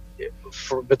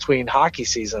for between hockey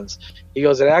seasons. He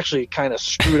goes, it actually kind of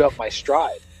screwed up my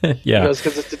stride. Yeah. He goes,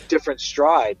 because it's a different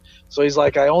stride. So he's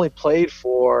like, I only played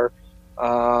for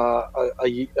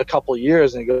a couple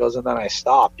years, and he goes, and then I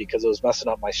stopped because it was messing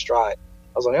up my stride.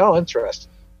 I was like, oh, interesting.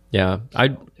 Yeah,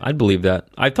 I'd believe that.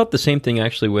 I thought the same thing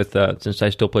actually with since I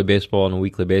still play baseball on a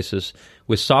weekly basis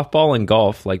with softball and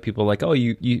golf. Like people are like, oh,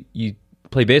 you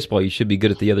play baseball, you should be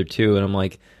good at the other two. And I'm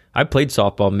like, I played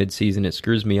softball mid-season, it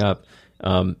screws me up.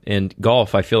 And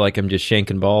golf, I feel like I'm just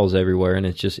shanking balls everywhere, and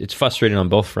it's frustrating on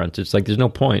both fronts. It's like there's no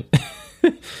point.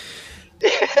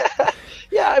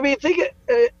 Yeah, I mean, but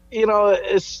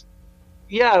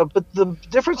the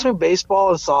difference between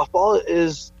baseball and softball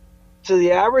is, to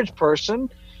the average person,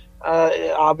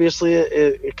 obviously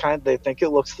they think it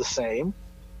looks the same,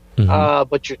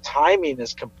 but your timing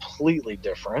is completely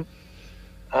different.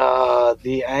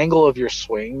 The angle of your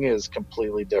swing is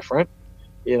completely different,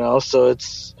 so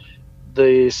it's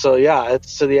to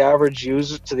the average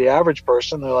user, to the average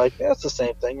person, they're like, yeah, it's the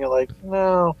same thing. You're like,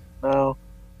 no,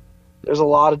 there's a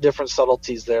lot of different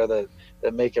subtleties there that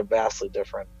make it vastly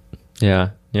different. Yeah.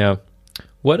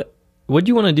 What do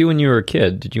you want to do when you were a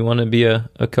kid? Did you want to be a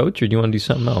coach, or do you want to do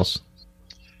something else?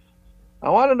 I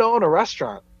wanted to own a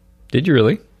restaurant. Did you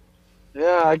really?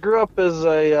 Yeah, I grew up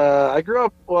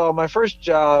well, my first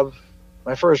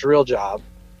real job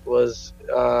was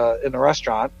in a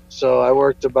restaurant. So I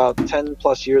worked about 10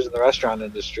 plus years in the restaurant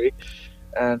industry.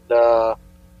 And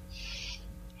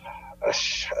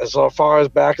as far as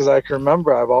back as I can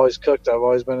remember, I've always cooked. I've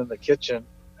always been in the kitchen.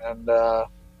 And I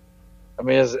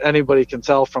mean, as anybody can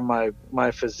tell from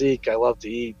my physique, I love to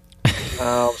eat.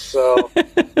 So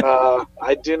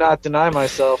I do not deny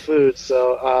myself food.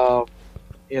 So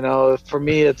for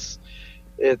me, it's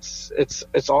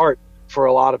art for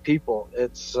a lot of people.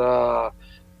 It's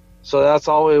So that's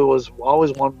always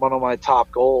one of my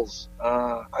top goals.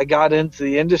 I got into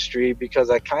the industry because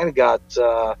I kind of got.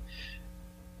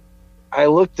 I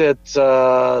looked at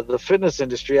the fitness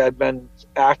industry. I'd been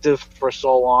active for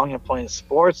so long and playing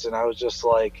sports, and I was just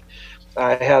like,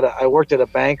 I worked at a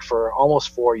bank for almost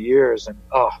 4 years, and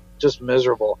just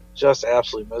miserable, just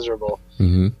absolutely miserable.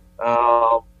 Mm-hmm.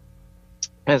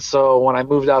 And so when I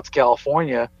moved out to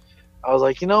California, I was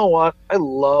like, you know what? I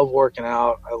love working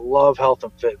out. I love health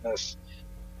and fitness.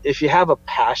 If you have a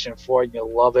passion for it and you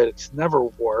love it, it's never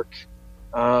work.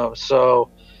 So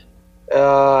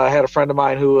I had a friend of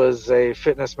mine who was a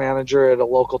fitness manager at a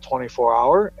local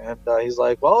 24-hour, and he's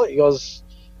like, well, he goes,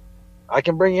 I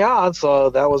can bring you on. So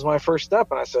that was my first step.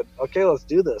 And I said, okay, let's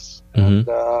do this. Mm-hmm.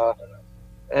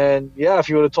 And yeah, if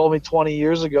you would have told me 20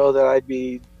 years ago that I'd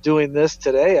be doing this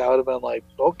today, I would have been like,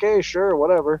 okay, sure,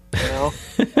 whatever. You know,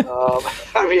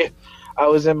 I mean, I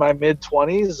was in my mid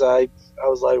 20s. I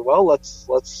was like, well, let's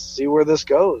see where this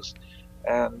goes.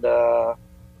 And, 3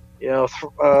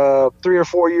 or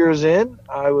 4 years in,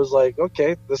 I was like,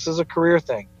 okay, this is a career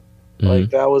thing. Mm-hmm. Like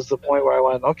that was the point where I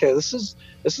went, okay, this is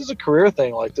a career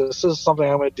thing. Like this is something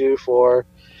I'm going to do for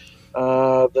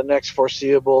the next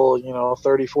foreseeable,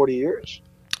 30, 40 years.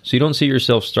 So you don't see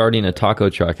yourself starting a taco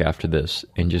truck after this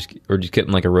and just getting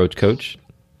like a roach coach?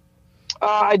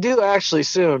 I do actually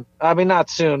soon. I mean, not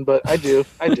soon, but I do.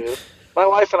 My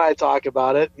wife and I talk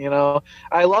about it.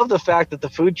 I love the fact that the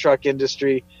food truck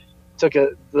industry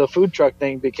the food truck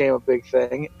thing became a big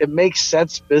thing. It makes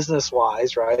sense business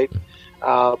wise, right?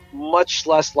 Much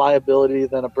less liability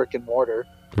than a brick and mortar.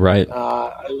 Right.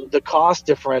 The cost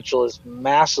differential is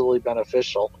massively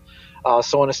beneficial.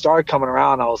 So when it started coming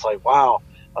around, I was like, wow.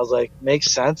 I was like,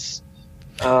 makes sense.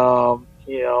 And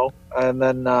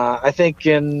then I think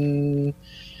in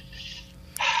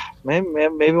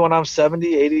maybe when I'm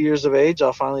 70, 80 years of age,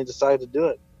 I'll finally decide to do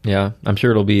it. Yeah, I'm sure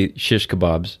it'll be shish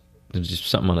kebabs. It's just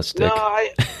something on a stick. No,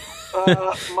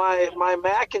 my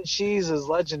mac and cheese is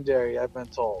legendary, I've been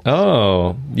told.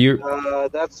 Oh,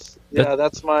 that's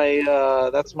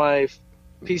my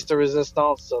piece de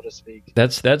resistance, so to speak.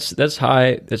 That's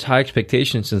high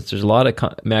expectation, since there's a lot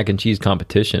of mac and cheese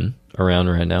competition around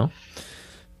right now.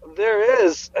 There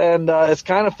is, and it's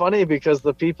kind of funny because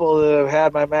the people that have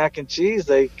had my mac and cheese,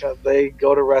 they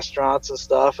go to restaurants and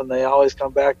stuff, and they always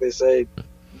come back. They say,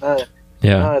 no,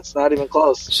 it's not even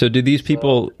close. So do these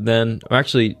people then?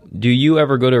 Actually, do you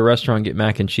ever go to a restaurant and get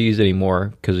mac and cheese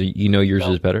anymore because yours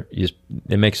is better? It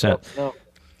makes sense. No,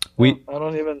 I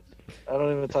don't even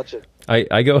touch it.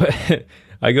 I go.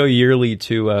 I go yearly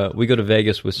to we go to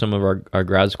Vegas with some of our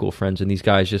grad school friends, and these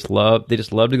guys just love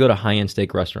to go to high-end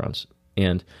steak restaurants.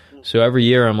 And so every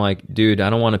year I'm like, dude, I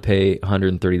don't want to pay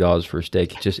 $130 for a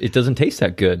steak. It doesn't taste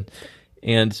that good.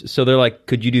 And so they're like,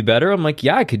 could you do better? I'm like,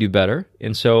 yeah, I could do better.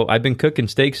 And so I've been cooking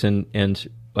steaks, and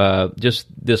just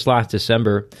this last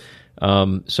December,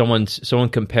 someone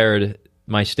compared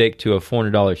my steak to a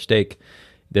 $400 steak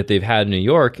that they've had in New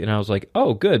York, and I was like,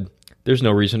 oh, good. There's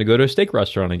no reason to go to a steak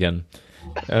restaurant again.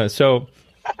 And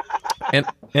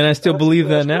I still believe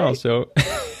that now. Great. So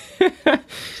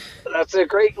that's a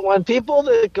great one. People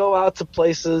that go out to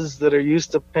places that are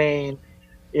used to paying,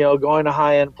 going to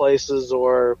high-end places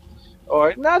or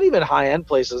not even high-end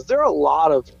places. There are a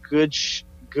lot of good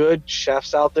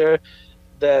chefs out there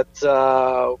that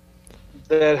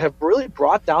have really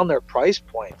brought down their price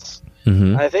points.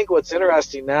 Mm-hmm. I think what's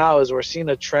interesting now is we're seeing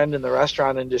a trend in the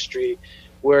restaurant industry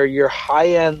where your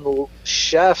high-end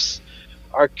chefs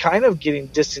are kind of getting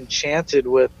disenchanted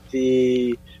with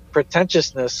the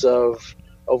pretentiousness of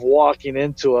walking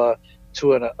into a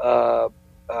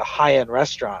high-end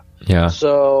restaurant. Yeah.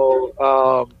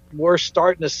 So we're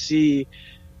starting to see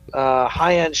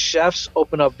high-end chefs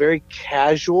open up very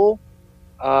casual,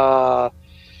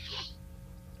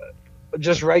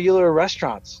 just regular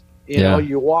restaurants.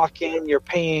 You walk in, you're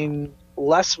paying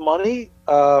less money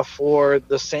for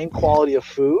the same quality of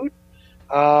food,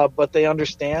 but they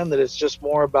understand that it's just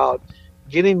more about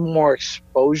getting more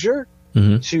exposure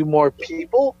mm-hmm. to more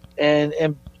people and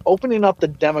opening up the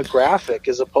demographic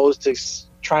as opposed to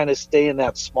trying to stay in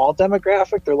that small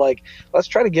demographic. They're like, let's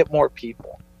try to get more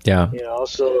people. Yeah.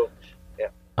 So yeah.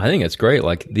 I think it's great.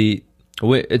 Like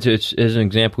it's as an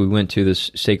example, we went to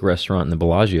this steak restaurant in the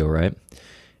Bellagio, right?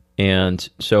 And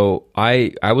so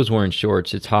I was wearing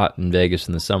shorts. It's hot in Vegas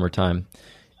in the summertime.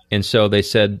 And so they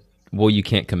said, well, you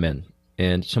can't come in.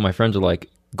 And so my friends are like,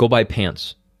 go buy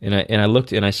pants. And I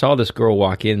looked and I saw this girl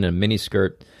walk in a mini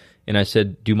skirt. And I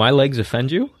said, do my legs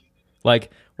offend you?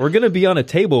 Like, we're going to be on a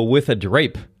table with a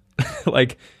drape.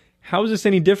 Like, how is this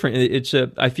any different?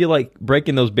 I feel like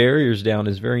breaking those barriers down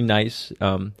is very nice.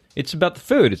 It's about the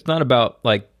food. It's not about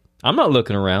like I'm not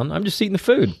looking around. I'm just eating the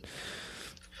food.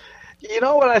 You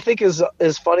know what I think is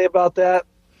funny about that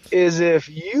is if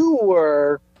you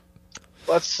were,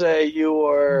 let's say you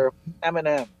were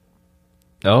Eminem.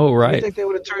 Oh, right. Do you think they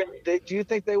would have turned? Do you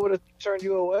think they would have turned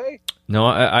you away? No,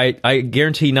 I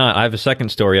guarantee not. I have a second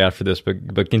story after this,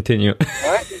 but continue.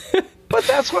 Right? But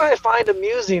that's what I find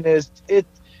amusing is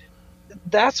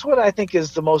that's what I think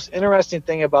is the most interesting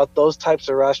thing about those types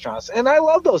of restaurants. And I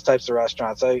love those types of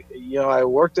restaurants. I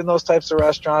worked in those types of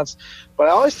restaurants, but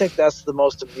I always think that's the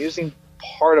most amusing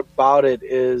part about it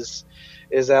is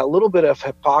that little bit of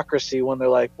hypocrisy when they're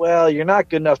like, well, you're not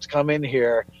good enough to come in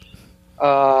here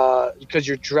because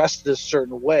you're dressed this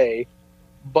certain way.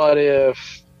 But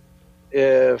if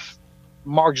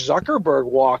Mark Zuckerberg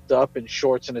walked up in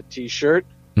shorts and a T-shirt,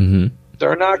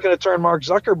 they're not going to turn Mark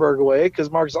Zuckerberg away because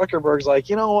Mark Zuckerberg's like,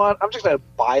 you know what? I'm just going to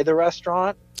buy the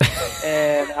restaurant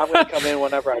and I'm going to come in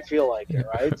whenever I feel like it,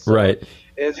 right? So right.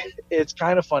 It's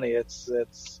kind of funny. It's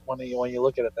when you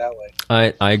look at it that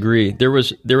way. I agree. There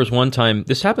was one time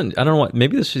this happened. I don't know what.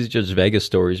 Maybe this is just Vegas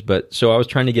stories, but so I was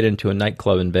trying to get into a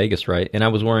nightclub in Vegas, right? And I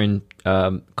was wearing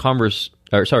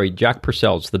Jack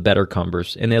Purcell's, the better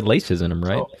Converse, and they had laces in them,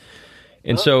 right? Oh.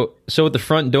 And so at the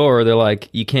front door, they're like,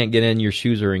 you can't get in, your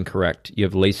shoes are incorrect. You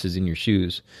have laces in your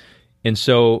shoes. And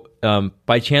so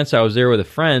by chance, I was there with a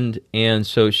friend, and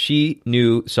so she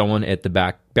knew someone at the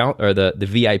back, or the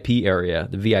VIP area,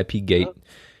 the VIP gate.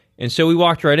 And so we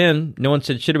walked right in. No one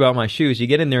said shit about my shoes. You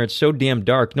get in there, it's so damn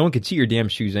dark. No one can see your damn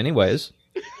shoes anyways.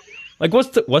 Like, what's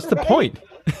the point?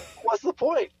 What's the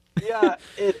point? Yeah,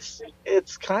 it's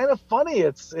kind of funny.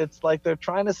 It's like they're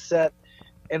trying to set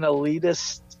an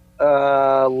elitist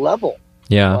level.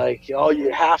 Yeah. Like,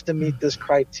 you have to meet this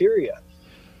criteria.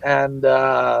 And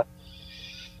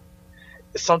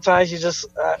sometimes you just,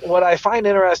 what I find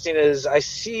interesting is I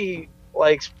see,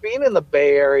 like, being in the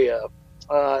Bay Area,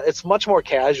 it's much more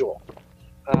casual.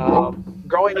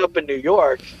 Growing up in New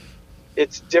York,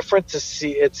 it's different to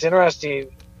see. It's interesting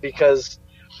because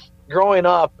growing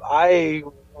up, I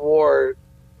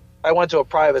went to a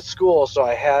private school, so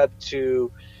I had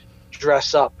to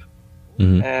dress up.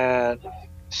 And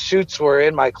suits were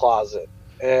in my closet,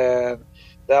 and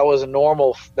that was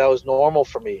normal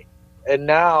for me. And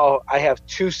now I have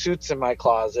 2 suits in my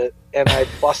closet, and I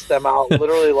bust them out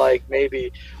literally like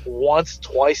maybe once,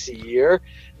 twice a year.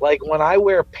 Like when I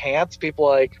wear pants, people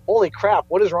are like, holy crap,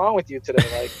 what is wrong with you today?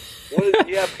 Like, what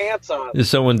do you have pants on? Did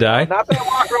someone die? Not that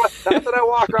I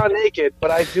walk around naked,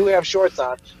 but I do have shorts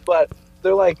on. But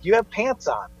they're like, you have pants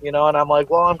on, and I'm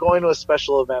like, well, I'm going to a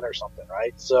special event or something,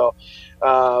 right? So,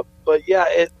 but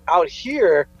yeah, out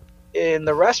here in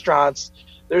the restaurants,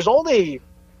 there's only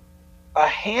a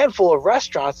handful of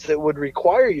restaurants that would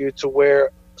require you to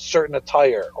wear certain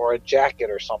attire or a jacket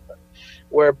or something.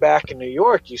 Where back in New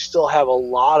York, you still have a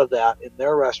lot of that in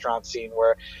their restaurant scene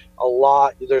where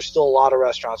there's still a lot of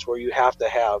restaurants where you have to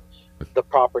have the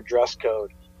proper dress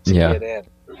code to get in.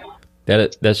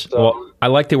 Well, I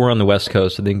like that we're on the West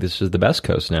Coast. I think this is the best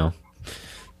coast now.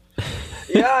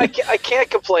 Yeah, I can't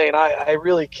complain. I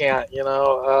really can't.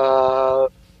 The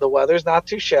weather's not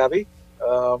too shabby.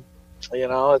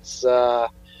 It's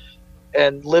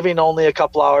and living only a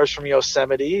couple hours from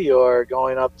Yosemite or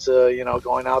going out to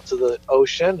the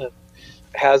ocean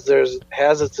has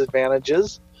its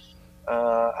advantages.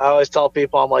 I always tell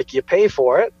people, I'm like, you pay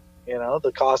for it.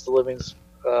 The cost of living's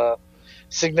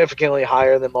significantly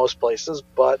higher than most places,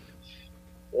 but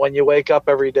when you wake up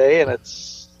every day and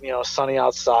it's sunny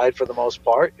outside for the most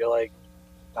part, you're like,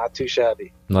 not too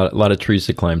shabby. A lot of trees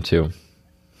to climb too.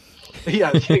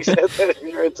 Yeah,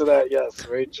 you're into that. Yes,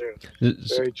 very true.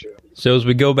 Very true. So as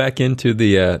we go back into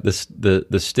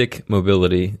the stick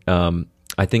mobility,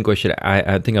 I think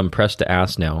I'm pressed to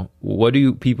ask now, what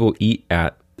do people eat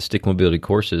at stick mobility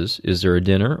courses? Is there a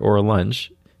dinner or a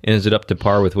lunch, and is it up to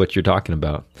par with what you're talking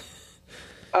about?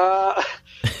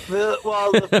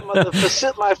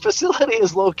 My facility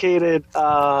is located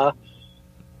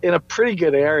in a pretty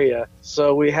good area.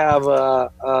 So we have a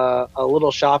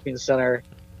little shopping center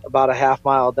about a half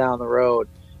mile down the road,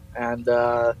 and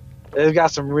they've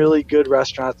got some really good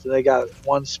restaurants. They got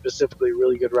one specifically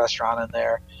really good restaurant in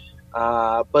there.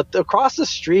 But across the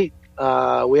street,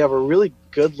 we have a really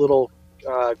good little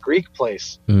Greek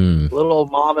place, little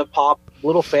mom and pop,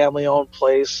 little family owned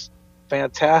place,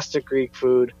 fantastic Greek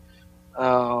food.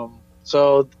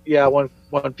 So yeah,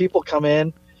 when people come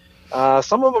in,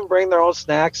 some of them bring their own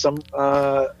snacks. Some,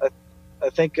 I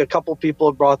think a couple people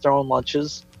have brought their own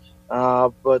lunches.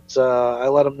 But I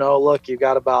let them know, look, you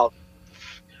got about,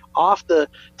 off the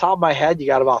top of my head, you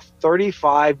got about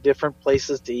 35 different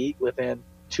places to eat within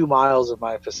 2 miles of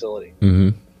my facility.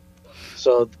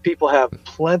 So people have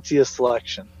plenty of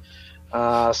selection.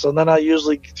 So then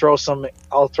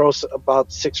I'll throw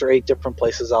about 6 or 8 different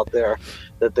places out there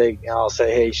that I'll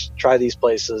say, hey, try these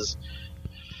places.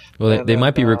 Well, they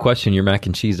might be requesting your mac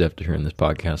and cheese after hearing this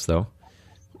podcast, though.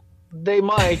 They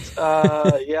might.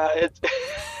 Yeah.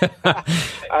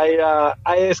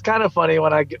 It's kind of funny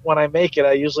when I make it.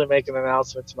 I usually make an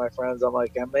announcement to my friends. I'm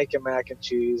like, I'm making mac and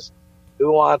cheese.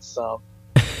 Who wants some?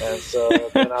 And so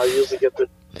then I'll usually get the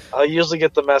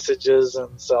messages,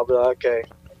 and so I'll be like, okay,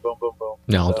 boom, boom, boom.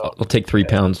 No, so, I'll take 3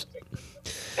 pounds.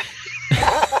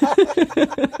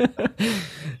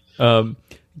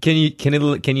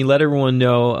 Can you let everyone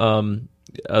know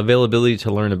availability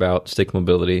to learn about stick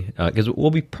mobility? Because we'll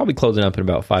be probably closing up in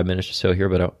about 5 minutes or so here,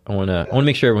 but I want to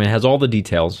make sure everyone has all the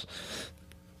details.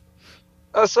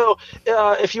 So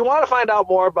if you want to find out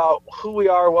more about who we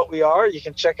are, what we are, you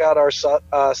can check out our site,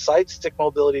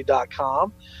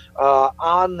 stickmobility.com.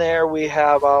 On there, we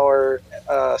have our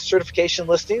certification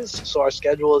listings, so our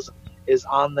schedule is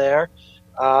on there.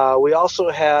 We also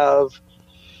have,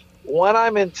 when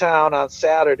I'm in town on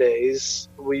Saturdays,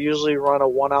 we usually run a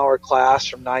 1-hour class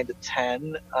from 9 to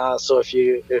 10. So if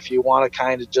you want to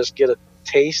kind of just get a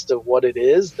taste of what it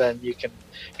is, then you can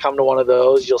come to one of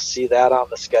those. You'll see that on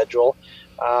the schedule.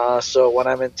 So when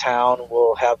I'm in town,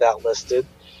 we'll have that listed.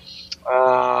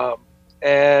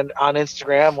 And on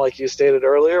Instagram, like you stated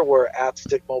earlier, we're at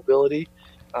Stick Mobility.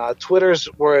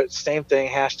 We're same thing,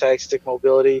 hashtag Stick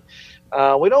Mobility.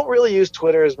 We don't really use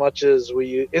Twitter as much as we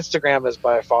use Instagram. Is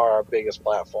by far our biggest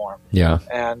platform. Yeah.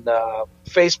 And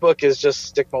Facebook is just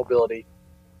Stick Mobility.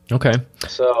 Okay.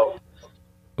 So,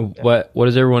 what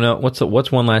does everyone know?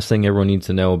 What's one last thing everyone needs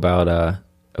to know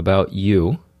about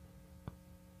you?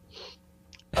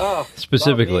 Oh,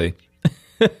 specifically.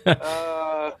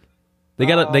 They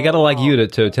gotta like you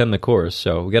to attend the course.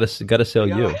 So we gotta sell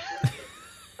you.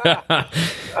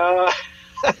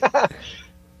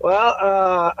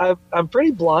 Well, I'm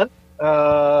pretty blunt.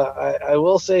 I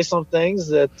will say some things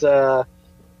that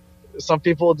some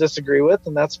people disagree with,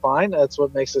 and that's fine. That's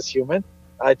what makes us human.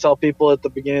 I tell people at the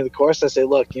beginning of the course, I say,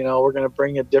 look, we're going to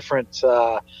bring a different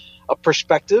a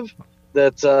perspective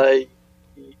that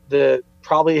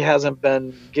probably hasn't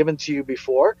been given to you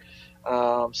before.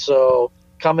 So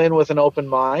come in with an open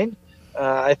mind.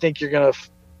 I think you're going to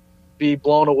be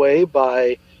blown away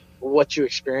by what you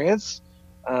experience.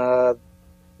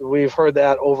 We've heard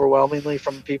that overwhelmingly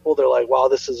from people. They're like, wow,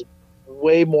 this is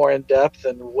way more in depth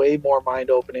and way more mind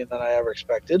opening than I ever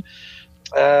expected.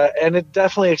 And it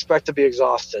definitely expect to be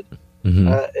exhausted. Mm-hmm.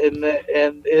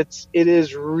 And it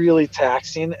is really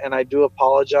taxing. And I do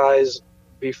apologize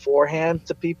beforehand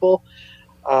to people.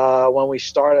 When we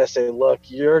start, I say, look,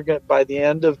 by the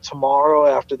end of tomorrow,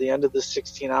 after the end of the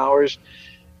 16 hours,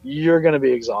 you're going to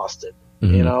be exhausted,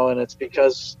 mm-hmm. And it's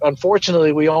because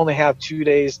unfortunately we only have 2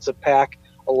 days to pack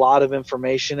a lot of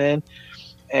information in,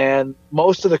 and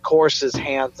most of the course is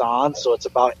hands-on. So it's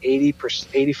about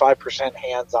 85%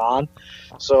 hands-on.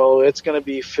 So it's going to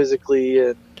be physically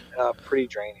and pretty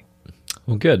draining.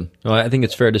 Well, good. Well, I think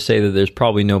it's fair to say that there's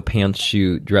probably no pants,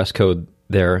 shoe, dress code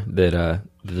there that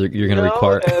you're going to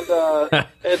require.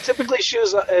 And typically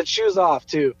shoes off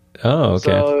too. Oh,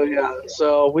 okay. So yeah,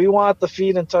 so we want the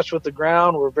feet in touch with the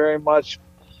ground. We're very much,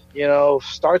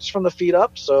 starts from the feet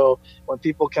up. So when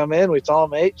people come in, we tell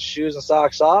them, hey, shoes and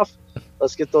socks off.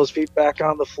 Let's get those feet back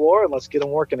on the floor and let's get them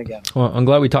working again. Well, I'm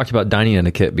glad we talked about dining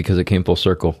etiquette because it came full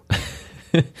circle.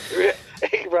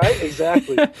 Right,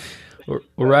 exactly. We're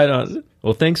right on.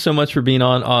 Well, thanks so much for being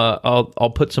on. I'll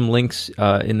put some links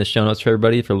in the show notes for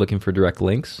everybody if you're looking for direct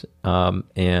links.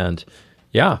 And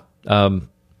yeah, I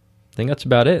think that's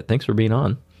about it. Thanks for being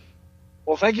on.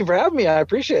 Well, thank you for having me. I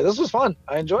appreciate it. This was fun.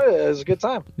 I enjoyed it. It was a good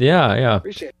time. Yeah.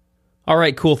 Appreciate it. All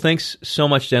right, cool. Thanks so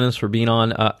much, Dennis, for being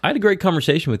on. I had a great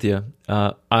conversation with you.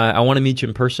 I want to meet you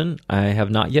in person. I have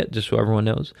not yet, just so everyone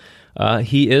knows.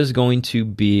 He is going to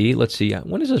be, let's see,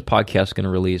 when is this podcast going to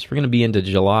release? We're going to be into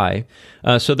July.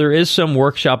 So there is some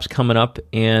workshops coming up,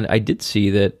 and I did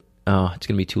see that it's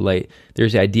going to be too late.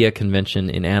 There's the IDEA convention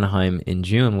in Anaheim in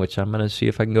June, which I'm going to see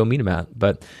if I can go meet him at.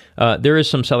 But there is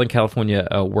some Southern California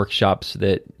workshops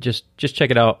that just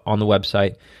check it out on the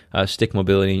website, Stick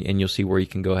Mobility, and you'll see where you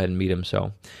can go ahead and meet him.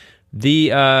 So the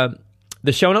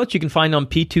show notes you can find on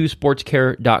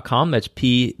p2sportscare.com. That's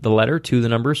P, the letter, 2, the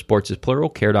number, sports is plural,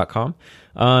 care.com.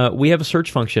 We have a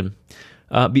search function.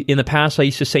 In the past, I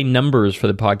used to say numbers for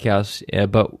the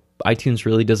podcast, but iTunes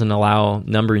really doesn't allow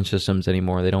numbering systems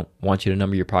anymore. They don't want you to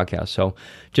number your podcast. So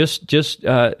just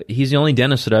he's the only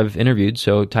Dennis that I've interviewed.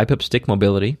 So type up Stick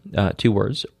Mobility, 2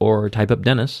 words, or type up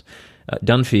Dennis,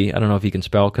 Dunphy. I don't know if he can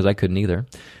spell because I couldn't either.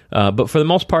 But for the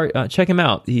most part, check him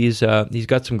out. He's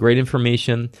got some great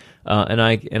information, and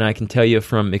I can tell you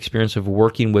from experience of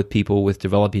working with people with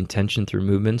developing tension through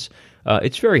movements,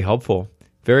 it's very helpful,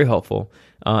 very helpful.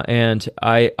 And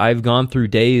I've gone through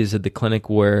days at the clinic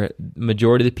where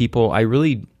majority of the people, I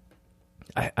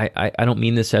don't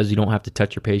mean this as you don't have to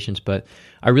touch your patients, but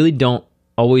I really don't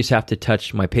always have to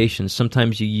touch my patients.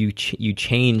 Sometimes you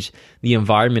change the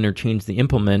environment or change the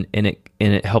implement, and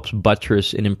it helps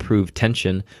buttress and improve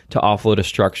tension to offload a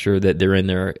structure that they're in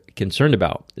there concerned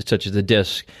about, such as a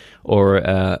disc or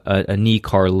a knee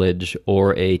cartilage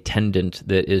or a tendon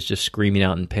that is just screaming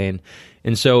out in pain.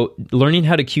 And so learning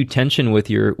how to cue tension with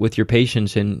your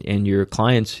patients and your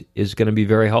clients is going to be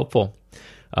very helpful.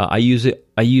 I use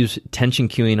tension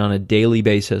cueing on a daily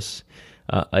basis,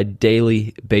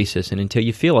 and until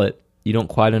you feel it, you don't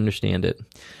quite understand it.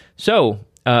 So,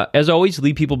 as always,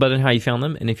 leave people better than how you found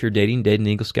them. And if you're dating an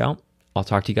Eagle Scout, I'll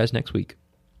talk to you guys next week.